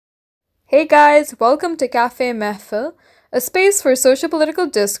Hey guys, welcome to Cafe Mehfil, a space for social-political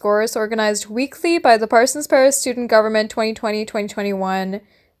discourse organized weekly by the Parsons Paris Student Government 2020-2021.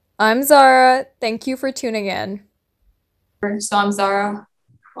 I'm Zara. Thank you for tuning in. So I'm Zara.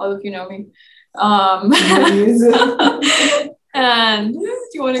 All of you know me. And do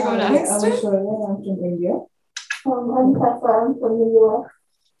you want to go next? I'm from India. I'm Tessa. I'm from the US.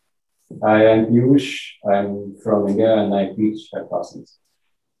 Hi, I'm Piyush. I'm from India and I teach at Parsons.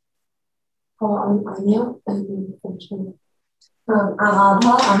 I'm Anya. I'm from China. I'm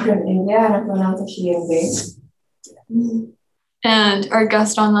Abha. I'm from India and I pronounce it she and they. And our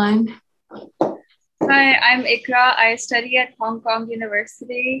guest online. Hi, I'm Ikra. I study at Hong Kong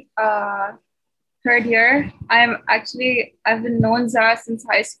University, third year. I've been known Zara since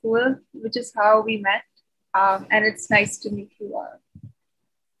high school, which is how we met. And it's nice to meet you all.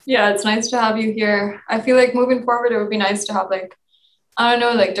 Yeah, it's nice to have you here. I feel like moving forward, it would be nice to have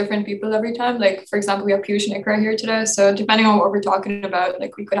different people every time. Like, for example, we have Piyush and Ikra here today. So depending on what we're talking about,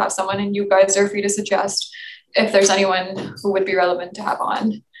 we could have someone and you guys are free to suggest if there's anyone who would be relevant to have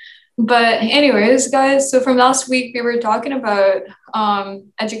on. But anyways, guys, so from last week, we were talking about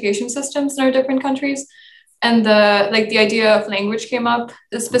education systems in our different countries. And the idea of language came up,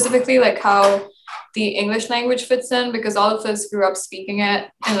 specifically how the English language fits in, because all of us grew up speaking it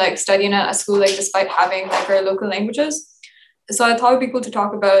and studying it at school, despite having our local languages. So I thought it'd be cool to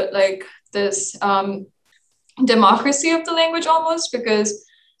talk about this democracy of the language almost, because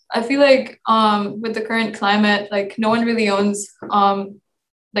I feel with the current climate, no one really owns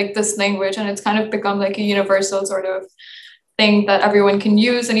this language, and it's kind of become a universal sort of thing that everyone can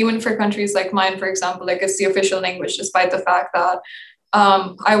use. And even for countries like mine, for example, it's the official language, despite the fact that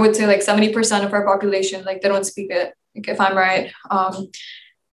I would say 70% of our population, they don't speak it, if I'm right.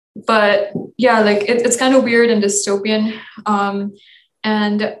 But yeah, it's kind of weird and dystopian.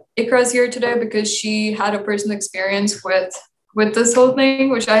 And Ikra's here today because she had a personal experience with this whole thing,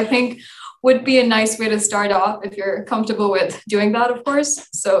 which I think would be a nice way to start off if you're comfortable with doing that, of course.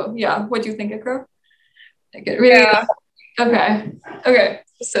 So yeah, what do you think, Ikra? Yeah. Okay.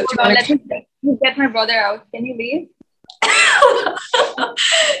 So let me get my brother out. Can you leave?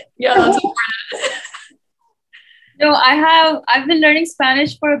 Yeah, that's important. No, I've been learning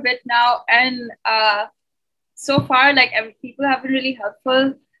Spanish for a bit now, and so far, people have been really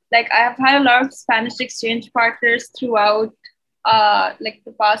helpful. I have had a lot of Spanish exchange partners throughout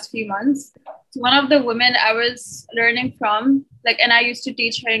the past few months. So one of the women I was learning from, and I used to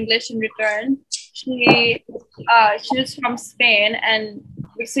teach her English in return. She was from Spain, and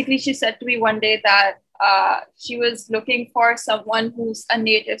basically she said to me one day that she was looking for someone who's a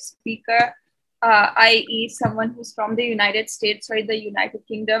native speaker, i.e. someone who's from the United States or the United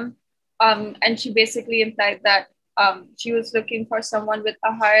Kingdom. And she basically implied that she was looking for someone with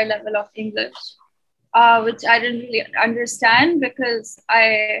a higher level of English, which I didn't really understand, because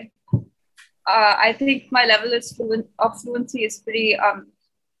I think my level of fluency is pretty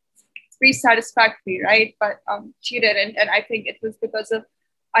satisfactory, right? But she didn't, and I think it was because of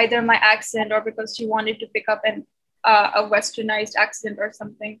either my accent or because she wanted to pick up a westernized accent or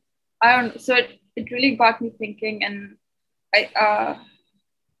something. I don't know. So it really got me thinking, and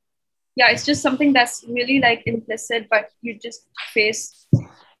it's just something that's really implicit, but you just face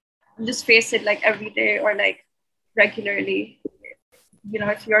it every day or regularly,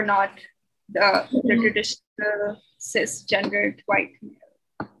 if you're not the traditional cisgendered white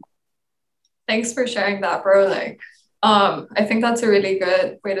male. Thanks for sharing that, bro. I think that's a really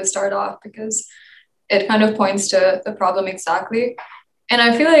good way to start off, because it kind of points to the problem exactly. And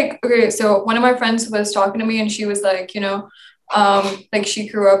I feel okay, so one of my friends was talking to me and she was she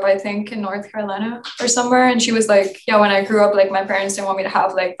grew up, I think, in North Carolina or somewhere. And she was yeah, when I grew up, my parents didn't want me to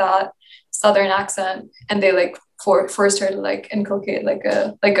have that Southern accent. And they forced her to inculcate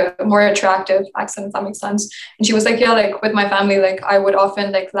a more attractive accent, if that makes sense. And she was yeah, with my family, I would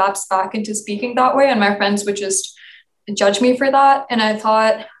often lapse back into speaking that way. And my friends would just judge me for that. And I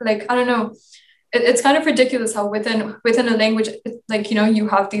thought, I don't know, it's kind of ridiculous how within a language, you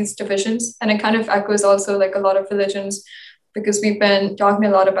have these divisions. And it kind of echoes also a lot of religions, because we've been talking a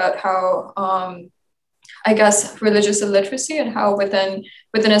lot about how I guess religious illiteracy, and how within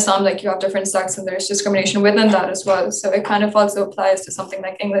Islam, you have different sects and there's discrimination within that as well. So it kind of also applies to something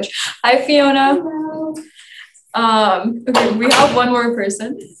like English. Hi, Fiona. Okay, we have one more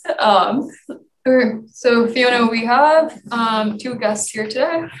person. So Fiona, we have two guests here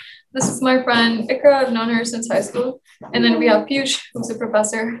today. This is my friend Ikra. I've known her since high school. And then we have Piyush, who's a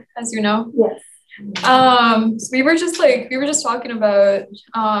professor, as you know. Yes. So we were just talking about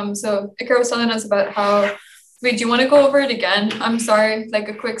so Ikra was telling us about how Wait, do you want to go over it again? I'm sorry, like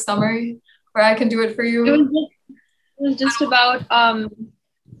a quick summary, or I can do it for you. It was just about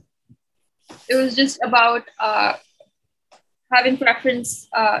having preference,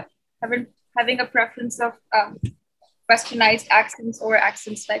 having a preference of westernized accents over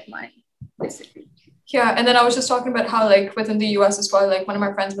accents like mine, basically. Yeah, and then I was just talking about how like within the US as well, like one of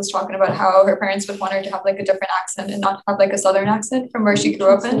my friends was talking about how her parents would want her to have like a different accent and not have like a Southern accent from where she grew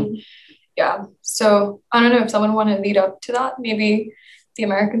up in. Yeah, so I don't know if someone want to lead up to that, maybe the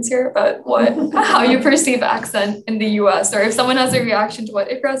Americans here, about how you perceive accent in the US, or if someone has a reaction to what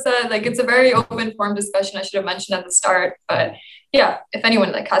Ikra said. Like it's a very open form discussion, I should have mentioned at the start, but yeah, if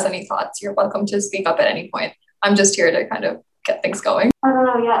anyone like has any thoughts, you're welcome to speak up at any point. I'm just here to kind of get things going. I don't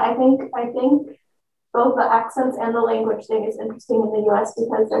know. Yeah, I think both the accents and the language thing is interesting in the US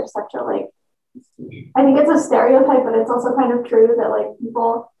because there's such a like, I think it's a stereotype, but it's also kind of true that like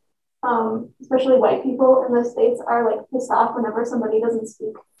people, especially white people in the States, are like pissed off whenever somebody doesn't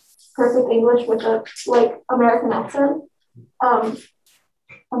speak perfect English with a like American accent. And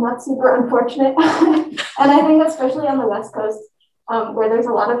that's super unfortunate. And I think especially on the West Coast, where there's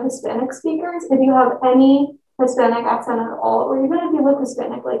a lot of Hispanic speakers, if you have any Hispanic accent at all, or even if you look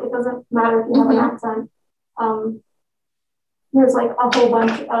Hispanic, like it doesn't matter if you have an accent. There's like a whole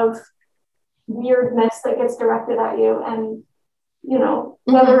bunch of weirdness that gets directed at you, and you know,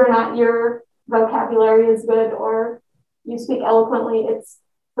 whether or not your vocabulary is good or you speak eloquently, it's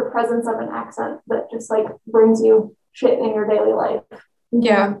the presence of an accent that just like brings you shit in your daily life.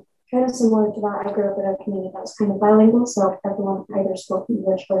 Yeah. Kind of similar to that, I grew up in a community that was kind of bilingual, so everyone either spoke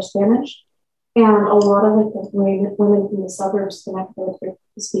English or Spanish. And a lot of like the women from the suburbs connected with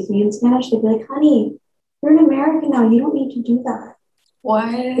speaking in Spanish, they'd be like, honey, you're an American now, you don't need to do that.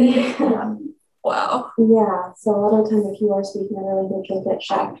 What? Yeah. Wow. Yeah, so a lot of the time if you are speaking another language, you'll get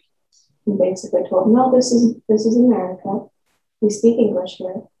checked and basically told, no, this is America. We speak English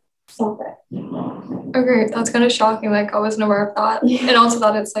here. Stop it. Okay, that's kind of shocking. Like I wasn't aware of that. Yeah. And also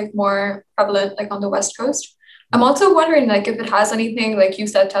that it's like more prevalent like on the West Coast. I'm also wondering like if it has anything, like you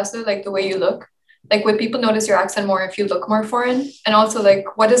said, Tessa, like the way you look. Like would people notice your accent more if you look more foreign? And also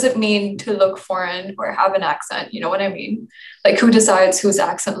like what does it mean to look foreign or have an accent? You know what I mean? Like who decides who's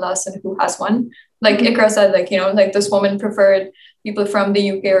accentless and who has one? Like Ikra said, like, you know, like this woman preferred people from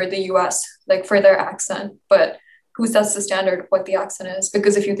the UK or the US like for their accent, but who sets the standard of what the accent is?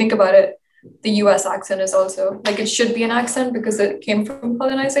 Because if you think about it, the US accent is also like it should be an accent because it came from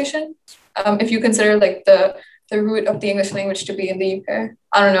colonization. If you consider like the root of the English language to be in the UK,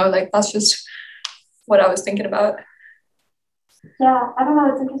 I don't know, like that's just what I was thinking about. Yeah, I don't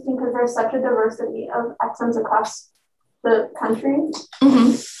know. It's interesting because there's such a diversity of accents across the country.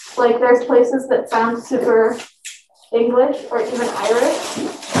 Like there's places that sound super English or even Irish,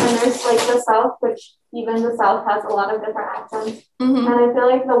 and there's like the South, which even the South has a lot of different accents. And I feel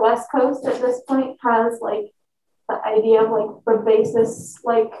like the West Coast at this point has like the idea of like the basis,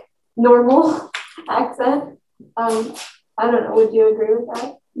 like normal accent. I don't know. Would you agree with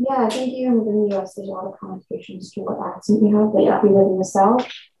that? Yeah, I think even within the US, there's a lot of connotations to what accent you have. Like if you live in the South,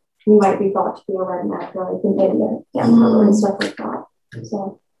 you might be thought to be a redneck or like an idiot, and stuff like that.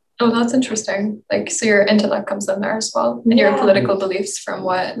 So. Oh, that's interesting. Like, so your intellect comes in there as well, and your political beliefs from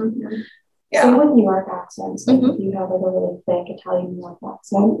what. Yeah. Same with New York accents. Like if you have like a really thick Italian New York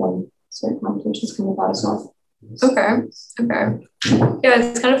accent, then certain connotations come with that as well. Okay. Yeah,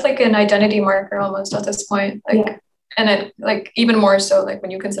 it's kind of like an identity marker almost at this point. Like, and it like even more so like when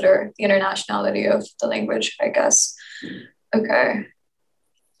you consider the internationality of the language, I guess. Okay.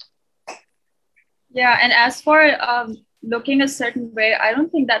 Yeah, and as for looking a certain way, I don't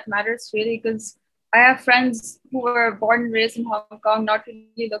think that matters really because I have friends who were born and raised in Hong Kong, not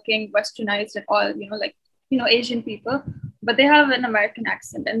really looking westernized at all, you know, like, you know, Asian people, but they have an American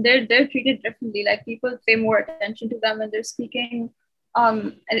accent and they're treated differently. Like people pay more attention to them when they're speaking.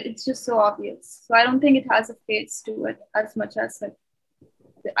 And it's just so obvious. So I don't think it has a face to it as much as like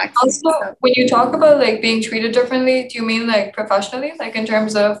the accent. Also, when you talk about like being treated differently, do you mean like professionally, like in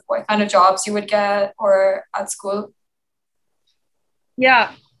terms of what kind of jobs you would get or at school?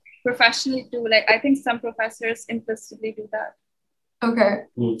 Yeah, professionally too. Like I think some professors implicitly do that. Okay.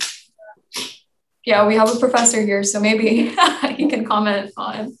 Yeah, we have a professor here, so maybe he can comment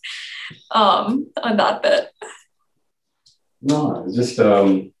on that bit. No, just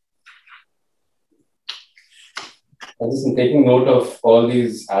I'm taking note of all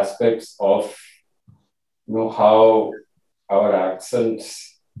these aspects of, you know, how our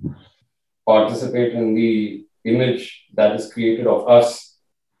accents participate in the image that is created of us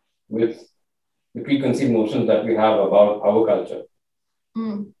with the preconceived notions that we have about our culture.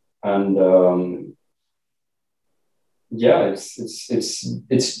 And yeah, it's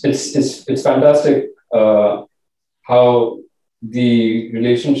fantastic how the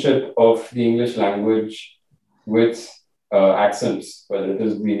relationship of the English language with accents, whether it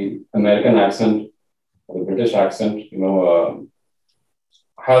is the American accent or the British accent, it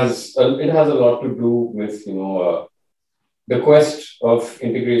has a lot to do with the quest of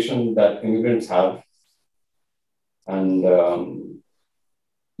integration that immigrants have. And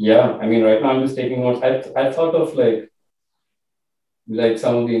yeah, I mean, right now I'm just taking notes. I thought of like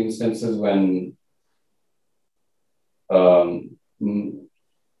some of the instances when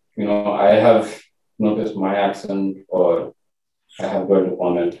I have noticed my accent or I have dwelt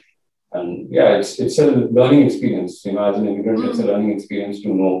upon it. And yeah, it's a learning experience. As an immigrant, it's a learning experience to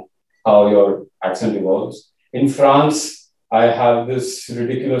know how your accent evolves. In France, I have this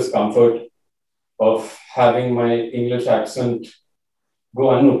ridiculous comfort of having my English accent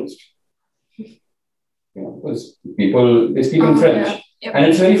go unnoticed. Because people, they speak in French. Yeah. Yep. And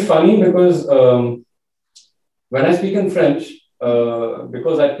it's very funny because when I speak in French,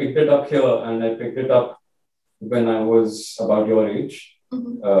 because I picked it up here and I picked it up when I was about your age,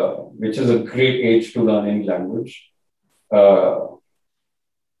 which is a great age to learn any language.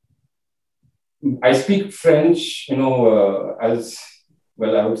 I speak French, as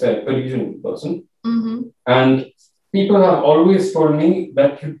well, I would say a Parisian person. And people have always told me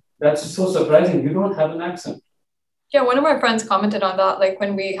that that's so surprising. You don't have an accent. Yeah, one of my friends commented on that, like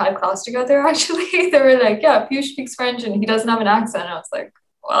when we had class together, actually, they were like, yeah, Piyush speaks French and he doesn't have an accent. And I was like,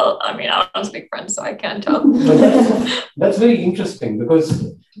 well, I mean, I don't speak French, so I can't tell. That's very interesting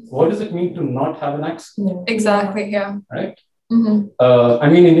because what does it mean to not have an accent? Exactly, yeah. Right? I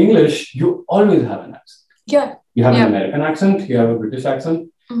mean, in English, you always have an accent. Yeah. You have an American accent, you have a British accent.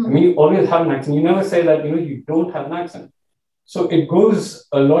 I mean, you always have an accent. You never say that, you don't have an accent. So it goes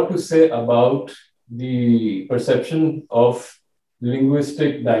a lot to say about the perception of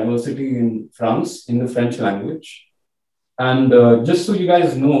linguistic diversity in France, in the French language. And just so you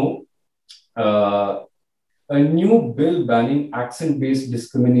guys know, a new bill banning accent-based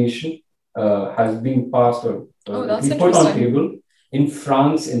discrimination has been passed or put on table in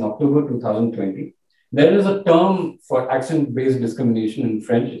France in October 2020. There is a term for accent-based discrimination in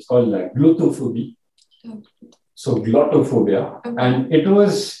French. It's called glottophobie. So glottophobia. Okay. And it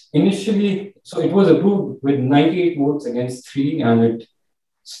was initially, so it was approved with 98 votes against 3, and it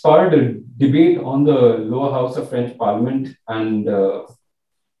sparked a debate on the lower house of French Parliament. And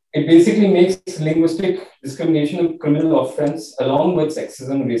it basically makes linguistic discrimination a criminal offense along with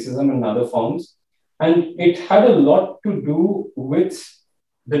sexism, racism, and other forms. And it had a lot to do with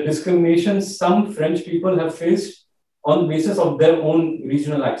the discrimination some French people have faced on the basis of their own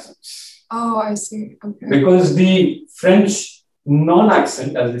regional accents. Oh, I see. Okay. Because the French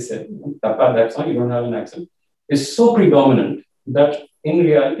non-accent, as they said, tapa, that song, you don't have an accent, is so predominant that in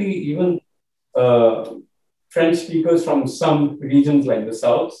reality, even French speakers from some regions like the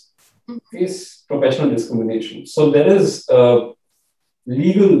South face professional discrimination. So there is a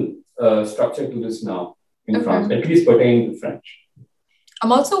legal structure to this now in France, at least pertaining to French.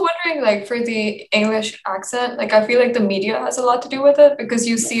 I'm also wondering, like, for the English accent, like, I feel like the media has a lot to do with it because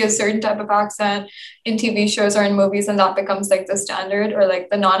you see a certain type of accent in TV shows or in movies, and that becomes like the standard or like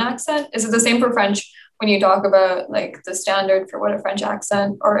the non-accent. Is it the same for French when you talk about like the standard for what a French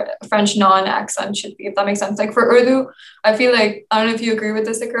accent or a French non-accent should be, if that makes sense? Like for Urdu, I feel like, I don't know if you agree with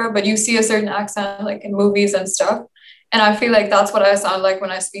this, Ikra, but you see a certain accent like in movies and stuff. And I feel like that's what I sound like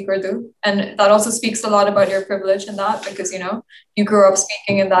when I speak Urdu. And that also speaks a lot about your privilege in that because, you grew up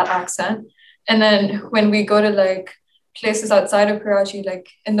speaking in that accent. And then when we go to like places outside of Karachi, like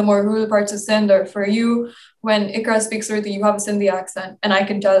in the more rural parts of Sindh, or for you, when Ikra speaks Urdu, you have a Sindhi accent. And I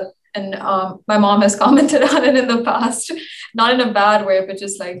can tell. And my mom has commented on it in the past, not in a bad way, but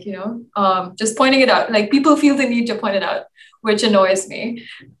just like, just pointing it out. Like people feel the need to point it out, which annoys me.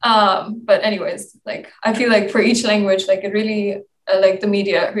 But anyways, like I feel like for each language, like it really, like the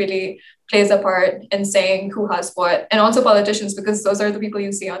media really plays a part in saying who has what, and also politicians, because those are the people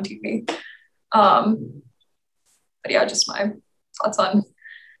you see on TV. But yeah, just my thoughts on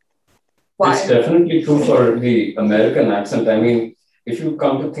why. It's definitely true for the American accent. I mean, if you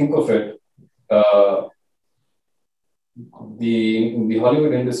come to think of it, the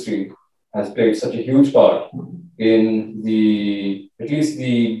Hollywood industry has played such a huge part in at least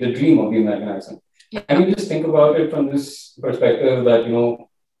the dream of the American accent. Yeah. I mean, just think about it from this perspective that,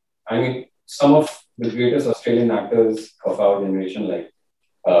 some of the greatest Australian actors of our generation, like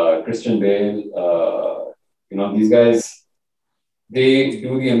Christian Bale, these guys, they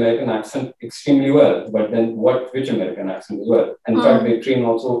do the American accent extremely well, but then which American accent as well? In fact, they train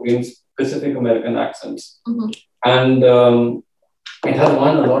also in specific American accents. And it has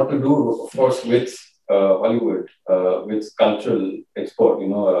one a lot to do, of course, with Hollywood, with cultural export.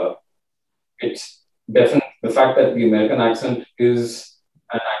 It's definitely the fact that the American accent is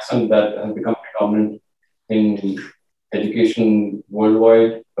an accent that has become predominant in education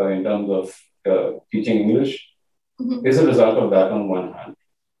worldwide in terms of teaching English is a result of that on one hand,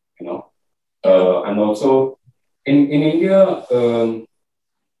 and also in India,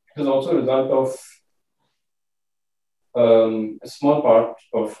 it is also a result of a small part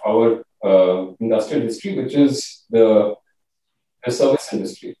of our industrial history, which is the service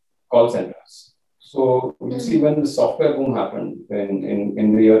industry, call centers. So you see, when the software boom happened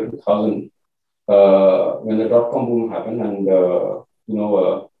in the year 2000, when the dot-com boom happened, and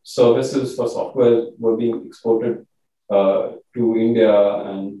services for software were being exported to India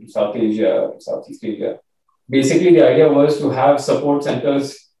and to South Asia, Southeast Asia. Basically, the idea was to have support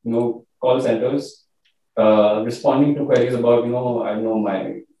centers, call centers, responding to queries about, I don't know,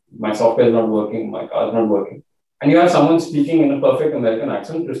 my software is not working, my car is not working. And you have someone speaking in a perfect American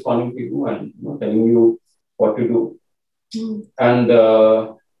accent, responding to you and telling you what to do. And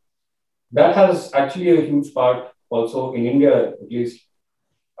that has actually a huge part also in India, at least,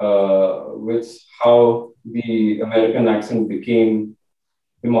 with how the American accent became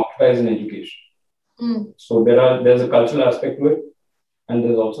democratized in education. So there's a cultural aspect to it, and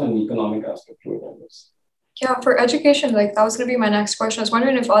there's also an economic aspect to it, I guess. Yeah, for education, that was going to be my next question. I was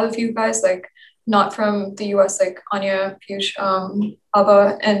wondering if all of you guys, not from the US, Anya, Piyush,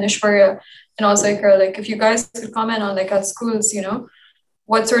 Abha, and Ishwarya, and also Ikra, if you guys could comment on, at schools,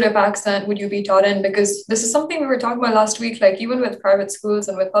 what sort of accent would you be taught in? Because this is something we were talking about last week, even with private schools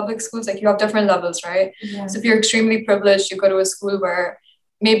and with public schools, you have different levels, right? Yeah. So if you're extremely privileged, you go to a school where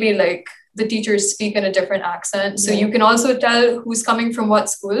maybe the teachers speak in a different accent. So you can also tell who's coming from what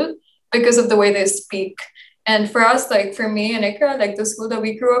school because of the way they speak. And for us, for me and Ikra, the school that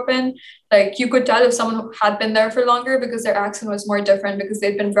we grew up in, you could tell if someone had been there for longer because their accent was more different because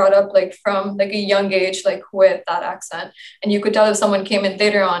they'd been brought up from a young age, with that accent. And you could tell if someone came in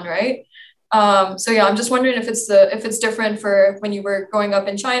later on, right? So yeah, I'm just wondering if it's different for when you were growing up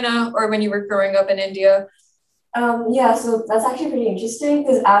in China or when you were growing up in India. Yeah, so that's actually pretty interesting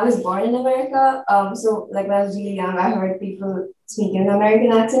because I was born in America. So when I was really young, I heard people speaking an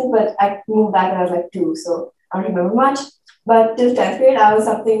American accent, but I moved back when I was 2, so I don't remember much. But till 10th grade, I was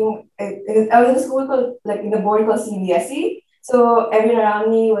in a school called, in the board called CBSE. So everyone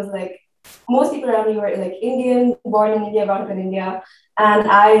around me was most people around me were Indian, born in India, brought up in India. And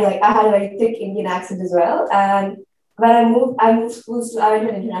I had a very thick Indian accent as well. And when I moved schools, I went to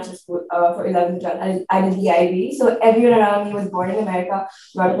an international school for 11th and 12th. I did the IB. So everyone around me was born in America,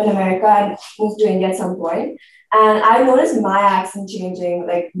 brought up in America, and moved to India at some point. And I noticed my accent changing,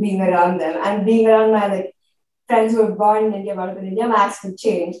 being around them. And being around my, friends who were born in India, brought up in India, my accent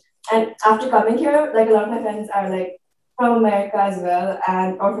changed. And after coming here, a lot of my friends are, from America as well,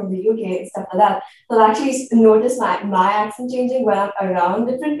 or from the UK and stuff like that. So I actually noticed my accent changing when I'm around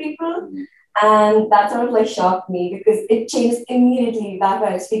different people. And that sort of shocked me because it changed immediately back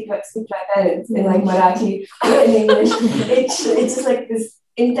when I speak to my parents in Marathi or in English. It's just this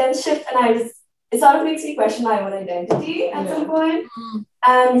intense shift, and it sort of makes me question my own identity at some point.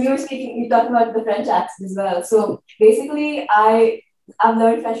 And you talked about the French accent as well. So basically, I've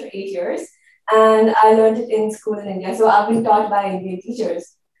learned French for 8 years, and I learned it in school in India. So I've been taught by Indian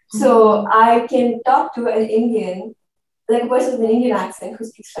teachers. So I can talk to an Indian, a person with an Indian accent who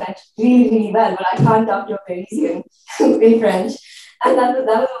speaks French really, really well, but I can't talk to a Parisian in French. And that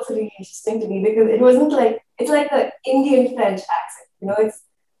was also really interesting to me because it wasn't it's the Indian French accent, it's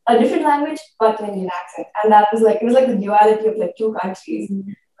a different language, but an Indian accent. And that was it was the duality of two countries,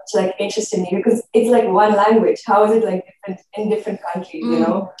 which interested me because it's one language. How is it different in different countries,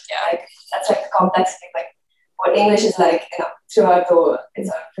 Yeah, that's the complexity, what English is throughout the world. It's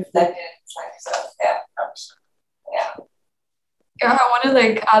sort of reflected in its language. So, yeah. Yeah. Yeah, I want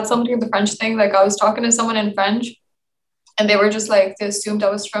to add something to the French thing. I was talking to someone in French and they were just they assumed I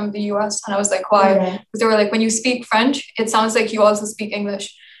was from the US. And I was why? Because they were when you speak French, it sounds like you also speak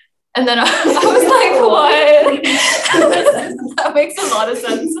English. And then I was what? That makes a lot of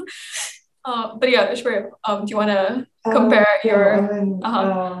sense. But yeah, Ishwarya, do you want to compare your...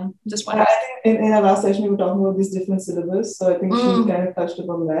 just one. I think in our last session, we were talking about these different syllabus. So I think she kind of touched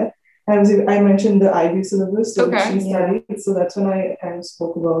upon that. And I mentioned the IB syllabus, so she studied. So that's when I kind of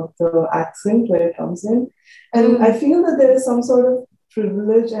spoke about the accent, where it comes in. And I feel that there is some sort of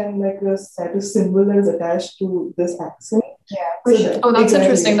privilege and a status symbol that is attached to this accent. Yeah, so that's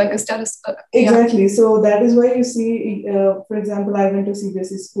interesting, a status. Exactly. So that is why you see, for example, I went to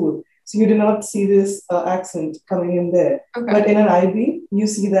CBSE school. So you do not see this accent coming in there. Okay. But in an IB, you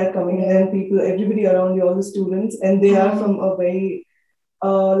see that coming in, and everybody around you, all the students, and they are from a very,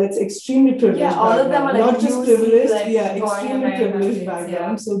 let's say, extremely privileged background. All of them are not just privileged, extremely privileged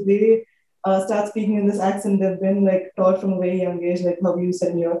background. So they start speaking in this accent. They've been like taught from a very young age, like how you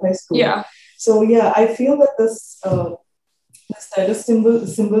said in your high school. Yeah. So yeah, I feel that this status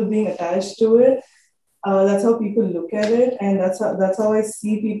symbol being attached to it, that's how people look at it, and that's how I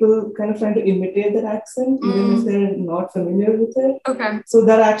see people kind of trying to imitate that accent, even if they're not familiar with it. Okay. So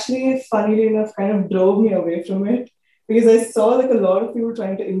that actually, funnily enough, kind of drove me away from it, because I saw like a lot of people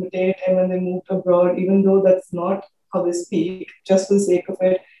trying to imitate, and when they moved abroad, even though that's not how they speak, just for the sake of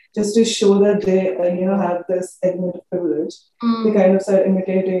it, just to show that they have this element of privilege, they kind of start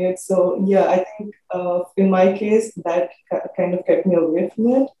imitating it. So yeah, I think in my case, that kind of kept me away from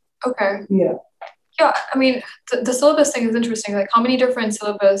it. Okay. Yeah. Yeah, I mean, the syllabus thing is interesting. Like, how many different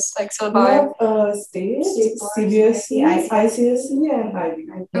syllabi? We have state, CBSE, ICSE, and IB.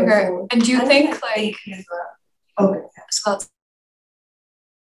 Okay. And do you think, like... Okay. So that's...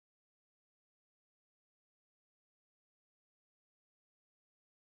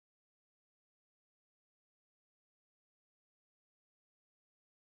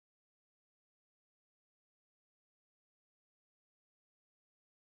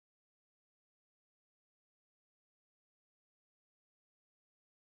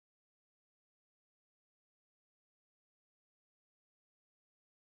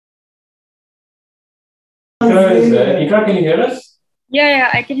 Ikra, can you hear us? Yeah,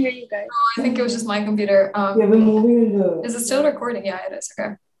 I can hear you guys. Oh, I think it was just my computer. Yeah, we're moving in the... Is it still recording? Yeah, it is.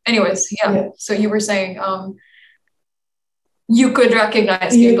 Okay. Anyways, yeah. So you were saying you could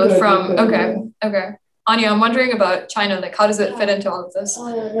recognize people from... Okay. Anya, I'm wondering about China. Like, how does it fit into all of this?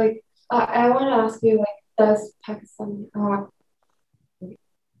 I want to ask you, like, does Pakistan...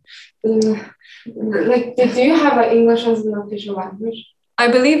 do you have English as an official language? I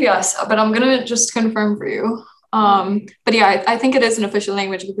believe yes, but I'm gonna just confirm for you. But yeah, I think it is an official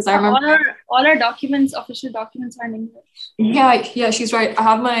language, because I remember all our documents, official documents, are in English. Yeah, she's right. I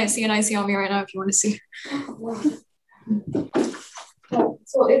have my CNIC on me right now if you want to see.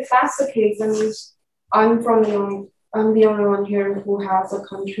 So if that's the case, then I'm the only one here who has a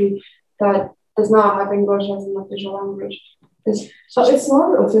country that does not have English as an official language. So it's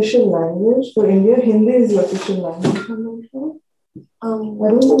not an official language for India. Hindi is the official language. I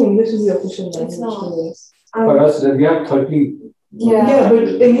don't think English is the official language. It's not. For us, we have 30. Yeah,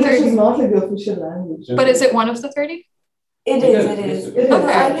 but English is not like the official language. But is it one of the 30? It is. Okay.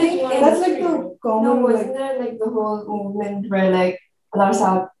 I think that's like the common... No, wasn't there like the whole movement where like a lot of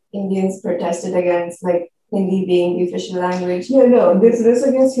South Indians protested against like Hindi being the official language? Yeah, no, this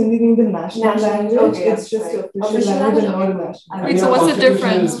against Hindi being the national language. Okay, it's just the official language and not a national. Wait, so what's the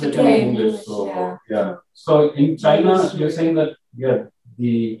difference between... English, So in China, you're saying that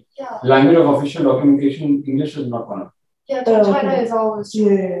the language of official documentation, English is not one of them. Yeah, China is always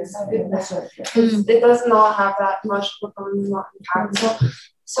that's right. It does not have that much impact.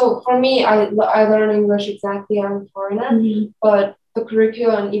 So for me, I learn English exactly. I'm a foreigner, but the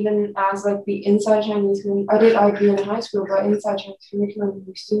curriculum, even as like the inside Chinese curriculum, I did IB in high school, but inside Chinese curriculum,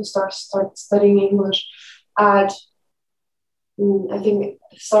 we still start studying English at I think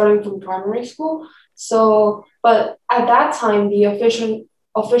starting from primary school. So, but at that time, the official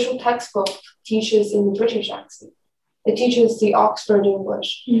textbook teaches in the British accent. It teaches the Oxford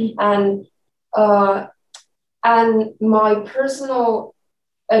English, and my personal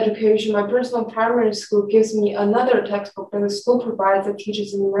education, my personal primary school gives me another textbook that the school provides that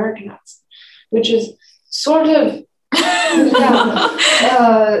teaches an American accent, which is sort of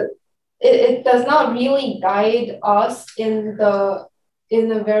it does not really guide us in a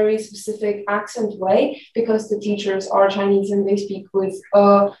very specific accent way, because the teachers are Chinese and they speak with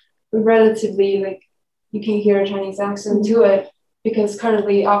relatively, like, you can hear a Chinese accent to it, because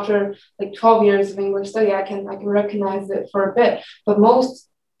currently after like 12 years of English study, I can recognize it for a bit, but most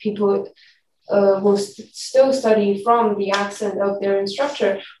people will still study from the accent of their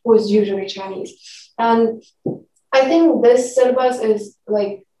instructor, who is usually Chinese. And I think this syllabus is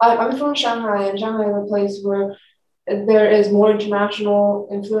like, I'm from Shanghai, and Shanghai is a place where there is more international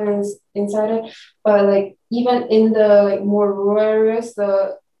influence inside it, but like even in the like more rural areas,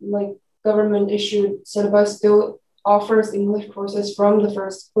 the like government issued syllabus still offers English courses from the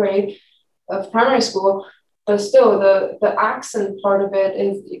first grade of primary school, but still the accent part of it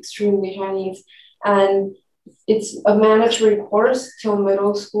is extremely Chinese, and it's a mandatory course till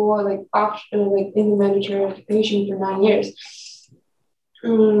middle school, like after like in the mandatory education for 9 years.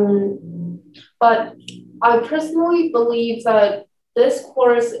 But I personally believe that this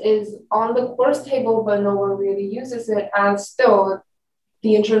course is on the course table, but no one really uses it. And still,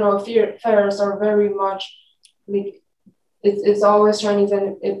 the internal affairs are very much like it's always Chinese,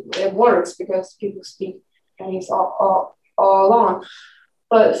 and it works because people speak Chinese all along.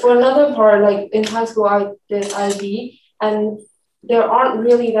 But for another part, like in high school, I did IB, and there aren't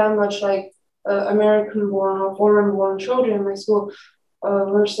really that much like American-born or foreign-born children in my school.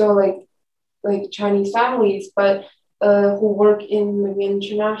 We're still like Chinese families, but who work in maybe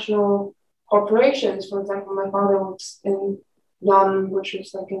international corporations. For example, my father works in Yum, which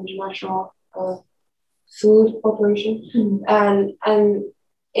is like an international food corporation, and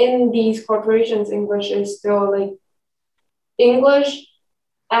in these corporations, English is still like English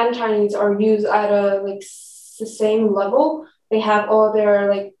and Chinese are used at a like the same level. They have all their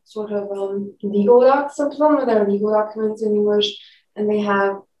like sort of legal docs, some of their legal documents in English, and they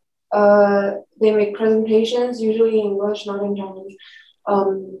have they make presentations usually in English, not in Chinese.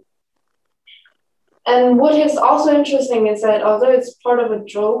 And what is also interesting is that although it's part of a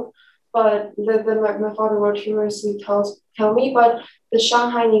joke, but my father would humorously tell me, but the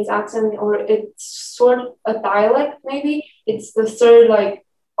Shanghainese accent, or it's sort of a dialect, maybe it's the third like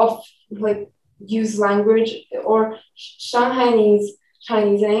of like used language, or Shanghainese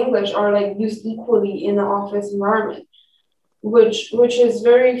Chinese and English are like used equally in the office environment, which is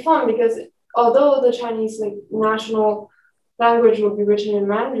very fun because although the Chinese like national language will be written in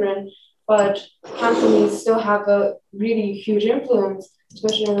Mandarin, but Cantonese still have a really huge influence,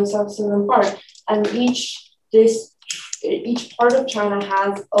 especially in the southern part. And each part of China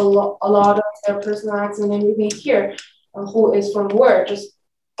has a lot of their personal accent, and you can hear who is from where just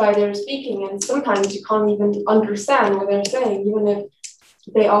by their speaking. And sometimes you can't even understand what they're saying, even if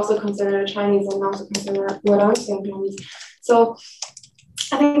they also consider Chinese and also consider what I'm saying Chinese. So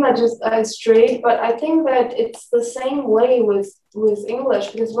I think that just straight, but I think that it's the same way with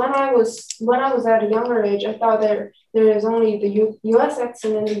English, because when I was at a younger age, I thought there is only the US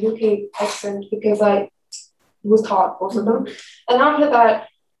accent and the UK accent because I was taught both of them. And after that,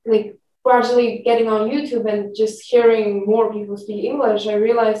 like gradually getting on YouTube and just hearing more people speak English, I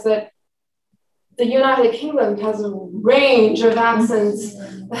realized that the United Kingdom has a range of accents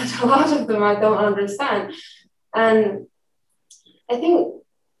that a lot of them I don't understand. And I think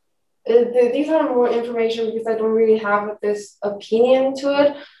these are more information because I don't really have this opinion to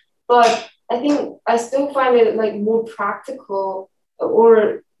it, but I think I still find it like more practical,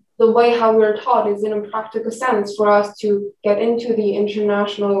 or the way how we're taught is in a practical sense for us to get into the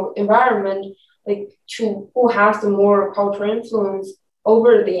international environment, like to who has the more cultural influence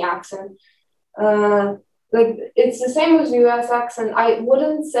over the accent. Like it's the same with US accent. I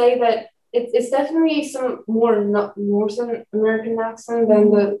wouldn't say that it's definitely some more Northern American accent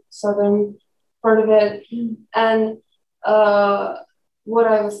than the southern part of it, and what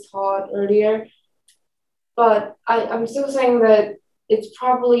I was taught earlier. But I'm still saying that it's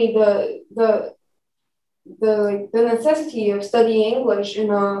probably the necessity of studying English in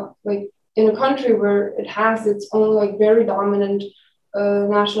a country where it has its own like very dominant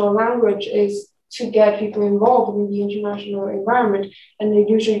national language is to get people involved in the international environment, and it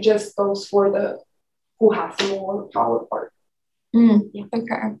usually just goes for the who has the more power part. Yeah.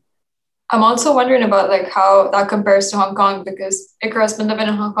 Okay. I'm also wondering about like how that compares to Hong Kong, because Ikra has been living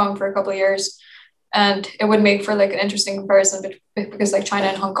in Hong Kong for a couple of years, and it would make for like an interesting comparison because like China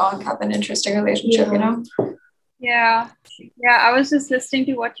and Hong Kong have an interesting relationship, you know? Yeah. I was just listening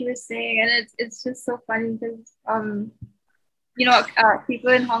to what you were saying, and it's just so funny because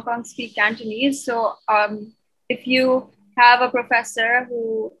people in Hong Kong speak Cantonese. So if you have a professor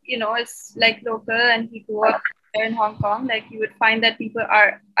who, is like local and he grew up there in Hong Kong, like you would find that people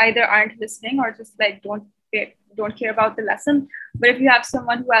aren't listening or just like don't care about the lesson. But if you have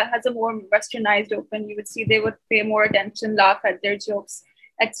someone who has a more westernized open, you would see they would pay more attention, laugh at their jokes,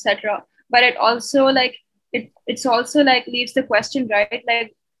 etc. But it also like it's also like leaves the question, right?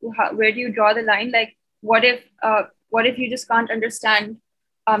 Like where do you draw the line? Like what if you just can't understand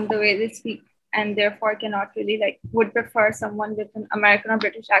the way they speak, and therefore cannot really would prefer someone with an American or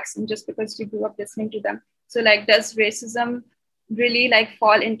British accent just because you grew up listening to them? So like, does racism really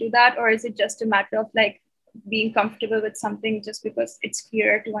fall into that, or is it just a matter of being comfortable with something just because it's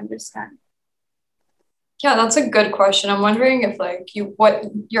clearer to understand? Yeah, that's a good question. I'm wondering if what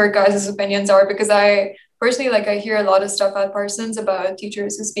your guys' opinions are, because I personally I hear a lot of stuff at Parsons about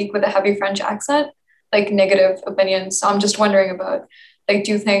teachers who speak with a heavy French accent, negative opinions. So I'm just wondering about do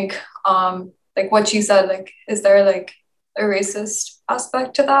you think what she said, is there a racist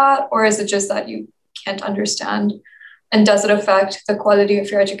aspect to that, or is it just that you can't understand? And does it affect the quality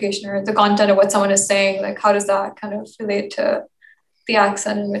of your education or the content of what someone is saying? How does that kind of relate to the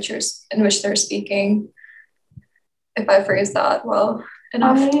accent in which they're speaking, if I phrase that well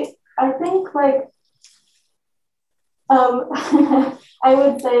enough. I think like I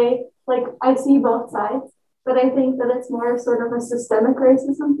would say like I see both sides, but I think that it's more sort of a systemic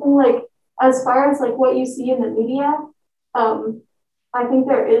racism thing. Like as far as like what you see in the media, I think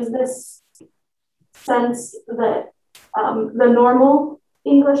there is this sense that the normal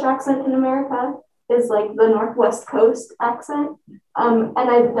English accent in America is like the Northwest Coast accent. And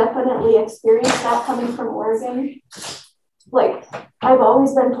I've definitely experienced that coming from Oregon. Like I've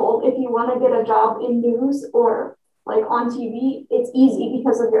always been told if you want to get a job in news or like on TV, it's easy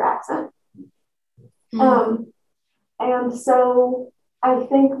because of your accent. And so I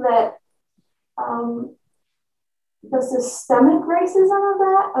think that the systemic racism of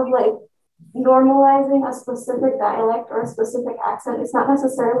that, of like normalizing a specific dialect or a specific accent, it's not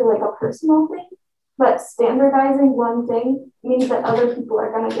necessarily like a personal thing, but standardizing one thing means that other people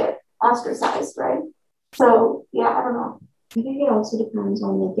are going to get ostracized, right? So yeah, I don't know. I think it also depends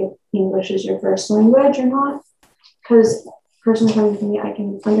on like if English is your first language or not. Because personally coming from me, I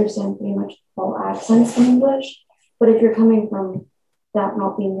can understand pretty much all accents in English. But if you're coming from that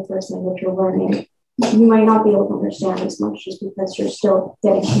not being your first language you're learning, you might not be able to understand as much just because you're still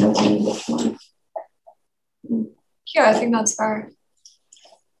getting to know the English one. Yeah, I think that's fair.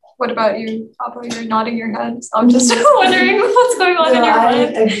 What about you, Papa? You're nodding your head. So I'm just wondering what's going on in your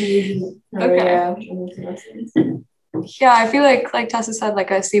mind. I agree with you. Okay. Yeah, I feel like Tessa said, like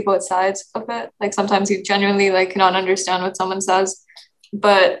I see both sides of it. Like sometimes you genuinely like cannot understand what someone says,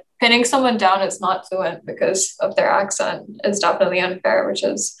 but pinning someone down as not fluent because of their accent is definitely unfair, which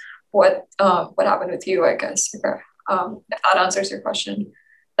is what happened with you, I guess. If that answers your question,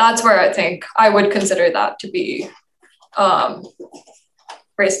 that's where I think I would consider that to be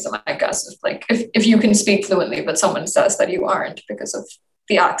racism, I guess. Like if you can speak fluently, but someone says that you aren't because of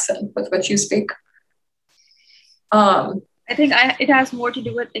the accent with which you speak. I think it has more to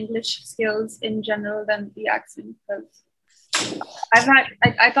do with English skills in general than the accent, because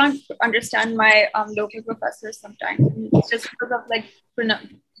I can't understand my local professors sometimes. It's just because of like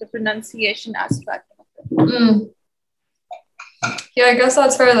the pronunciation aspect of it. Yeah, I guess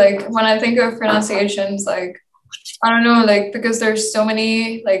that's fair. Like when I think of pronunciations, like I don't know, like because there's so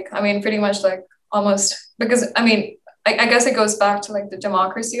many, like I mean, pretty much like almost because I mean. I guess it goes back to like the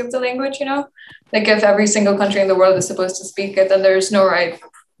democracy of the language, you know, like if every single country in the world is supposed to speak it, then there's no right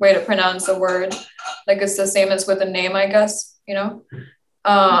way to pronounce a word. Like it's the same as with a name, I guess, you know.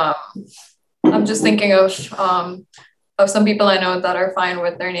 I'm just thinking of some people I know that are fine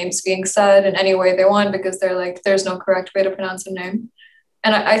with their names being said in any way they want because they're like, there's no correct way to pronounce a name.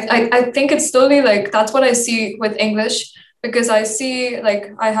 And I think it's slowly like, that's what I see with English, because I see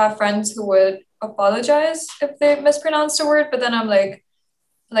like, I have friends who would apologize if they mispronounced a word, but then I'm like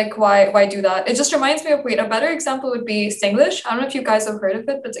why do that? It just reminds me of, wait, a better example would be Singlish. I don't know if you guys have heard of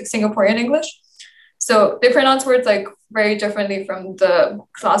it, but it's like Singaporean English. So they pronounce words like very differently from the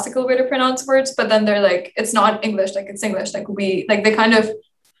classical way to pronounce words, but then they're like, it's not English, like it's English, like they kind of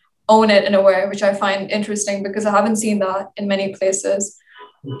own it in a way, which I find interesting because I haven't seen that in many places.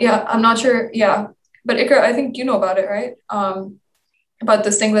 Yeah, I'm not sure. Yeah, but Ikra, I think you know about it, right? About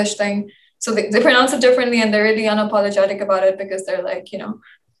this Singlish thing. So they pronounce it differently and they're really unapologetic about it because they're like, you know,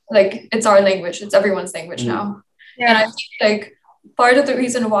 like it's our language, it's everyone's language now. Yeah. And I think like part of the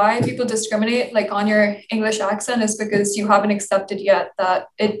reason why people discriminate like on your English accent is because you haven't accepted yet that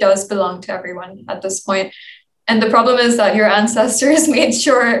it does belong to everyone at this point. And the problem is that your ancestors made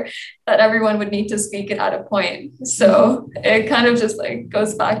sure that everyone would need to speak it at a point. So it kind of just like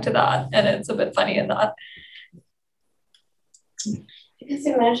goes back to that. And it's a bit funny in that. Because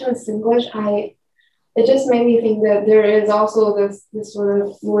you mentioned Singlish, it just made me think that there is also this sort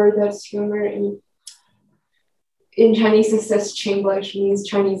of word that's humor in Chinese. It says Chinglish, means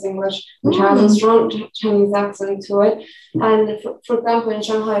Chinese English, which has a strong Chinese accent to it. And for example, in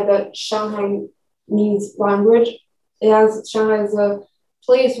Shanghai, the Shanghainese language, Shanghai is a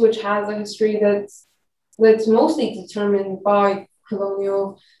place which has a history that's mostly determined by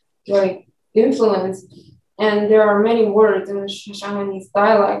colonial like influence. And there are many words in the Shanghainese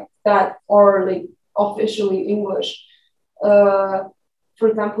dialect that are like officially English. For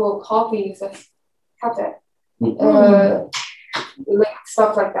example, coffee is a cafe, like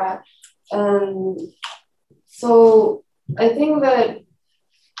stuff like that. So I think that,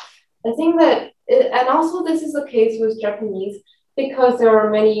 and also this is the case with Japanese because there are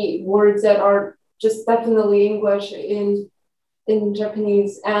many words that are just definitely English in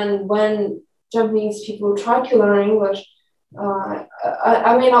Japanese, and when Japanese people try to learn English,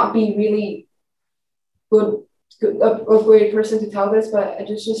 I may not be really good a great person to tell this, but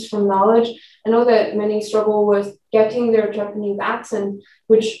just from knowledge, I know that many struggle with getting their Japanese accent,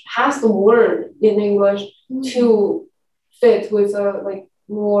 which has the word in English, to fit with a like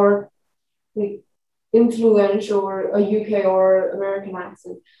more like influential or a UK or American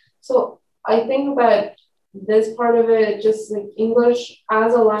accent. So I think that this part of it, just like English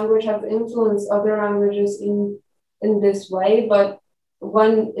as a language has influenced other languages in this way, but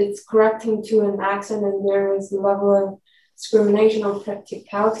when it's correcting to an accent and there is a level of discrimination or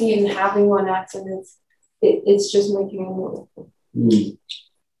practicality in having one accent, it's just making it more.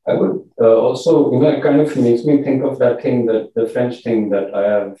 I would also, it kind of makes me think of that thing, that the French thing that I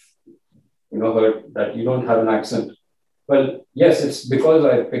have, heard, that you don't have an accent. Well, yes, it's because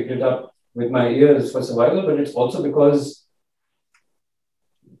I picked it up with my ears for survival, but it's also because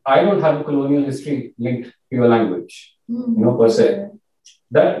I don't have a colonial history linked to your language, per se.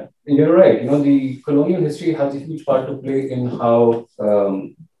 That, you're right, the colonial history has a huge part to play in how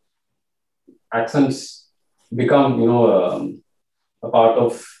accents become, a part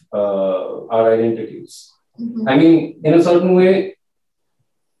of our identities. I mean, in a certain way,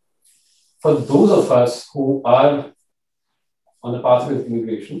 for those of us who are on the pathway of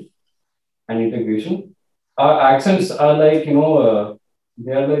immigration and integration, our accents are like, they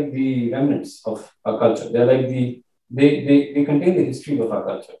are like the remnants of our culture. They're like they contain the history of our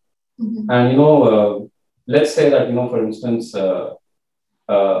culture. And, let's say that, for instance,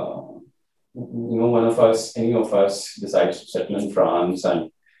 one of us, any of us decides to settle in France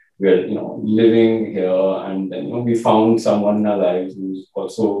and we're, living here, and then, we found someone in our lives who's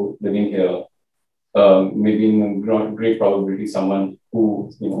also living here. Maybe in great probability, someone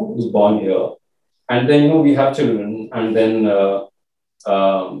who, was born here. And then, we have children, and then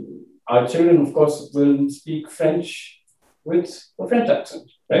our children, of course, will speak French with a French accent,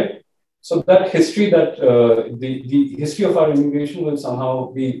 right? So that history, that the history of our immigration will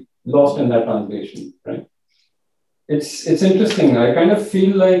somehow be lost in that translation, right? It's interesting. I kind of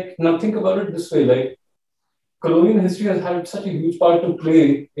feel like, now think about it this way, like colonial history has had such a huge part to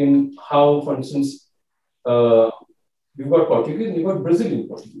play in how, for instance, you've got Portuguese and you've got Brazilian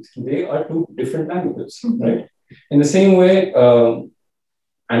Portuguese. They are two different languages, right? In the same way,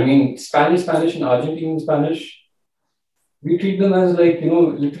 Spanish and Argentine Spanish, we treat them as like,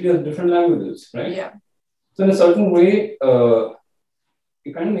 literally as different languages, right? Yeah. So in a certain way,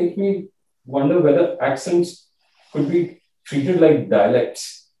 it kind of makes me wonder whether accents could be treated like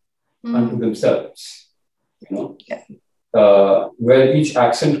dialects unto themselves, where each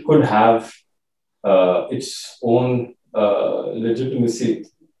accent could have its own legitimacy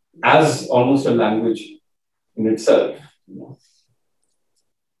as almost a language in itself.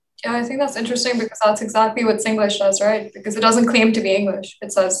 Yeah, I think that's interesting because that's exactly what Singlish does, right? Because it doesn't claim to be English.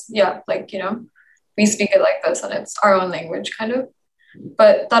 It says, we speak it like this and it's our own language, kind of.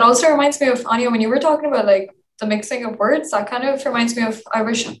 But that also reminds me of, Anya, when you were talking about like the mixing of words, that kind of reminds me of, I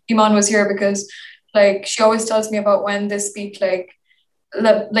wish Iman was here because like she always tells me about when they speak like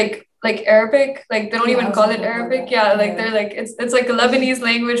Arabic, like they don't even call it Arabic. Yeah, like they're like, it's like a Lebanese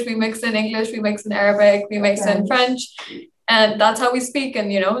language. We mix in English, we mix in Arabic, we mix in French. And that's how we speak.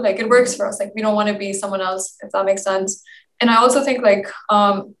 And, like it works for us. Like we don't want to be someone else, if that makes sense. And I also think like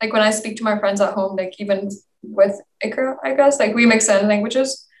when I speak to my friends at home, like even with Ikra, I guess, like we mix in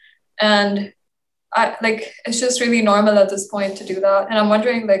languages. And it's just really normal at this point to do that. And I'm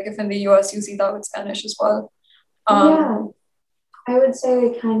wondering like if in the US you see that with Spanish as well. Yeah, I would say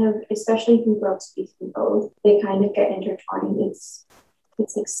they kind of, especially if you grow up speaking both, they kind of get intertwined. It's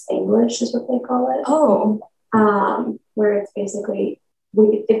like Spanglish is what they call it. Oh. Where it's basically,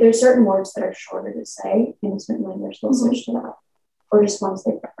 if there's certain words that are shorter to say in a certain language, they'll switch to that, or just ones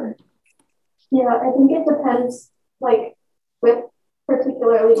they prefer. Yeah, I think it depends, like,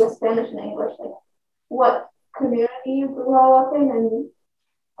 particularly with Spanish and English, like, what community you grow up in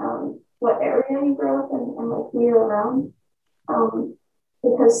and what area you grow up in and like, who you're around.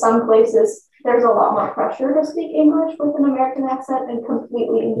 Because some places, there's a lot more pressure to speak English with an American accent and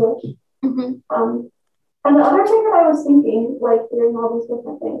completely English. And the other thing that I was thinking, like hearing all these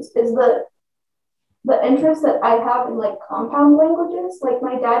different things, is the interest that I have in like compound languages. Like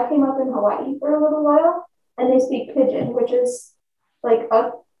my dad came up in Hawaii for a little while, and they speak Pidgin, which is like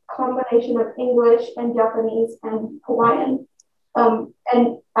a combination of English and Japanese and Hawaiian.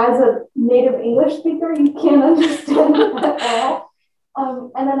 And as a native English speaker, you can't understand it at all.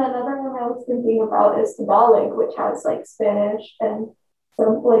 And then another one I was thinking about is Tagalog, which has like Spanish and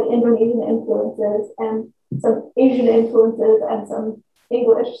some like Indonesian influences and some Asian influences and some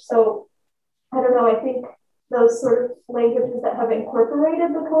English. So I don't know, I think those sort of languages that have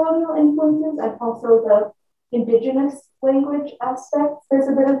incorporated the colonial influences and also the indigenous language aspects. There's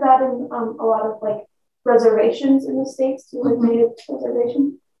a bit of that in a lot of like reservations in the States too, like native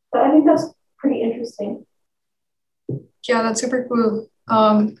reservations. But I think that's pretty interesting. Yeah, that's super cool.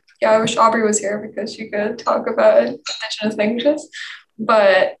 Yeah, I wish Aubrey was here because she could talk about indigenous languages.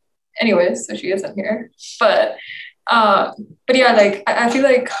 But anyways, so she isn't here. But yeah, like I feel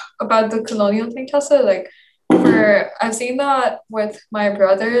like about the colonial thing, Tessa, like I've seen that with my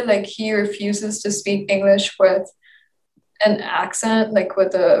brother, like he refuses to speak English with an accent, like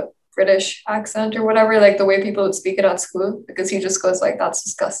with a British accent or whatever, like the way people would speak it at school, because he just goes like, that's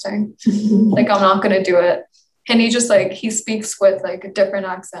disgusting. Like, I'm not gonna do it. And he just like, he speaks with like a different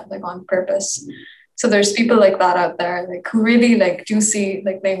accent, like on purpose. So there's people like that out there, like who really like do see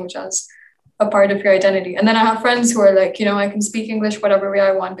like language as a part of your identity. And then I have friends who are like, you know, I can speak English whatever way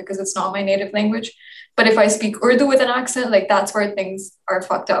I want because it's not my native language. But if I speak Urdu with an accent, like that's where things are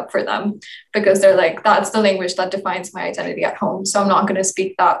fucked up for them, because they're like, that's the language that defines my identity at home. So I'm not going to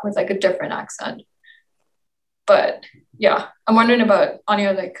speak that with like a different accent. But yeah, I'm wondering about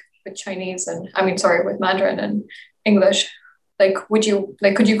Anya, like with Chinese and with Mandarin and English, like could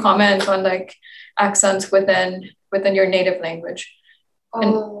you comment on like accents within your native language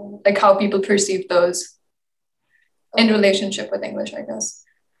and like how people perceive those in relationship with English, I guess?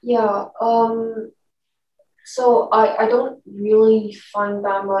 Yeah. So I don't really find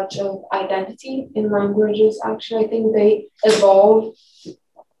that much of identity in languages. Actually, I think they evolve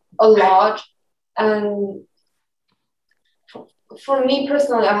a lot. And for me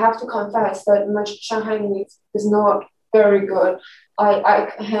personally, I have to confess that my Shanghainese is not very good.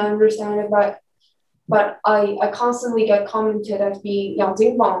 I can understand it, but I constantly get commented as being Yang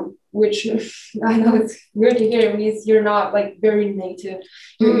Jingbang, which I know it's weird to hear. It means you're not like very native.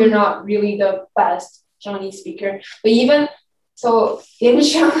 You're not really the best Chinese speaker. But even so, in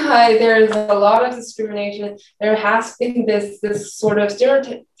Shanghai, there's a lot of discrimination. There has been this sort of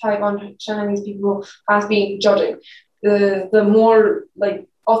stereotype on Chinese people as being judging. The more like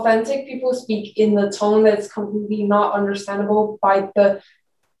authentic people speak in the tone that's completely not understandable by the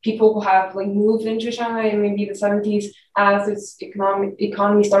people who have like moved into Shanghai in maybe the 70s as its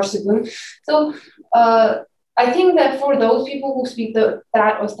economy starts to boom. So I think that for those people who speak that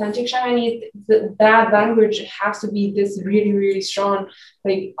authentic Chinese, that language has to be this really, really strong,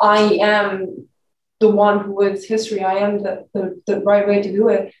 like I am the one who is history, I am the right way to do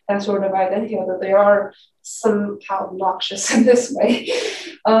it, that sort of identity, that they are somehow obnoxious in this way.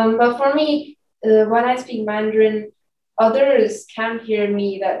 But for me, when I speak Mandarin, others can hear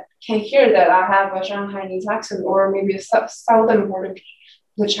that I have a Shanghainese accent or maybe a southern part of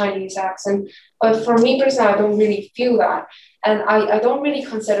the Chinese accent. But for me personally, I don't really feel that. And I don't really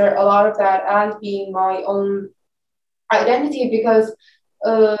consider a lot of that as being my own identity, because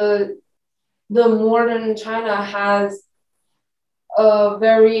the modern China has a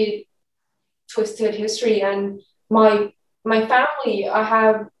very twisted history. And my family, I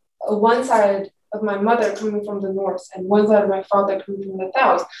have one side of my mother coming from the north and one side of my father coming from the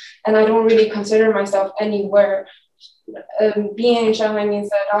south. And I don't really consider myself anywhere. Being in Shanghai means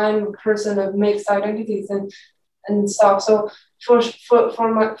that I'm a person of mixed identities and stuff. So for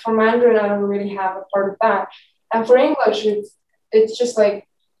Mandarin, I don't really have a part of that. And for English, it's just like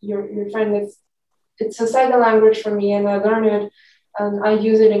your friend. It's a second language for me, and I learn it, and I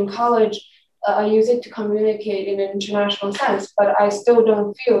use it in college. I use it to communicate in an international sense, but I still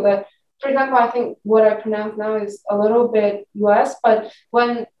don't feel that. For example, I think what I pronounce now is a little bit US, but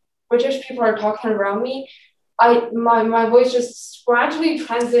when British people are talking around me, my voice just gradually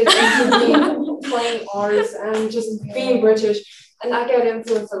transits into being plain R's and just being British, and I get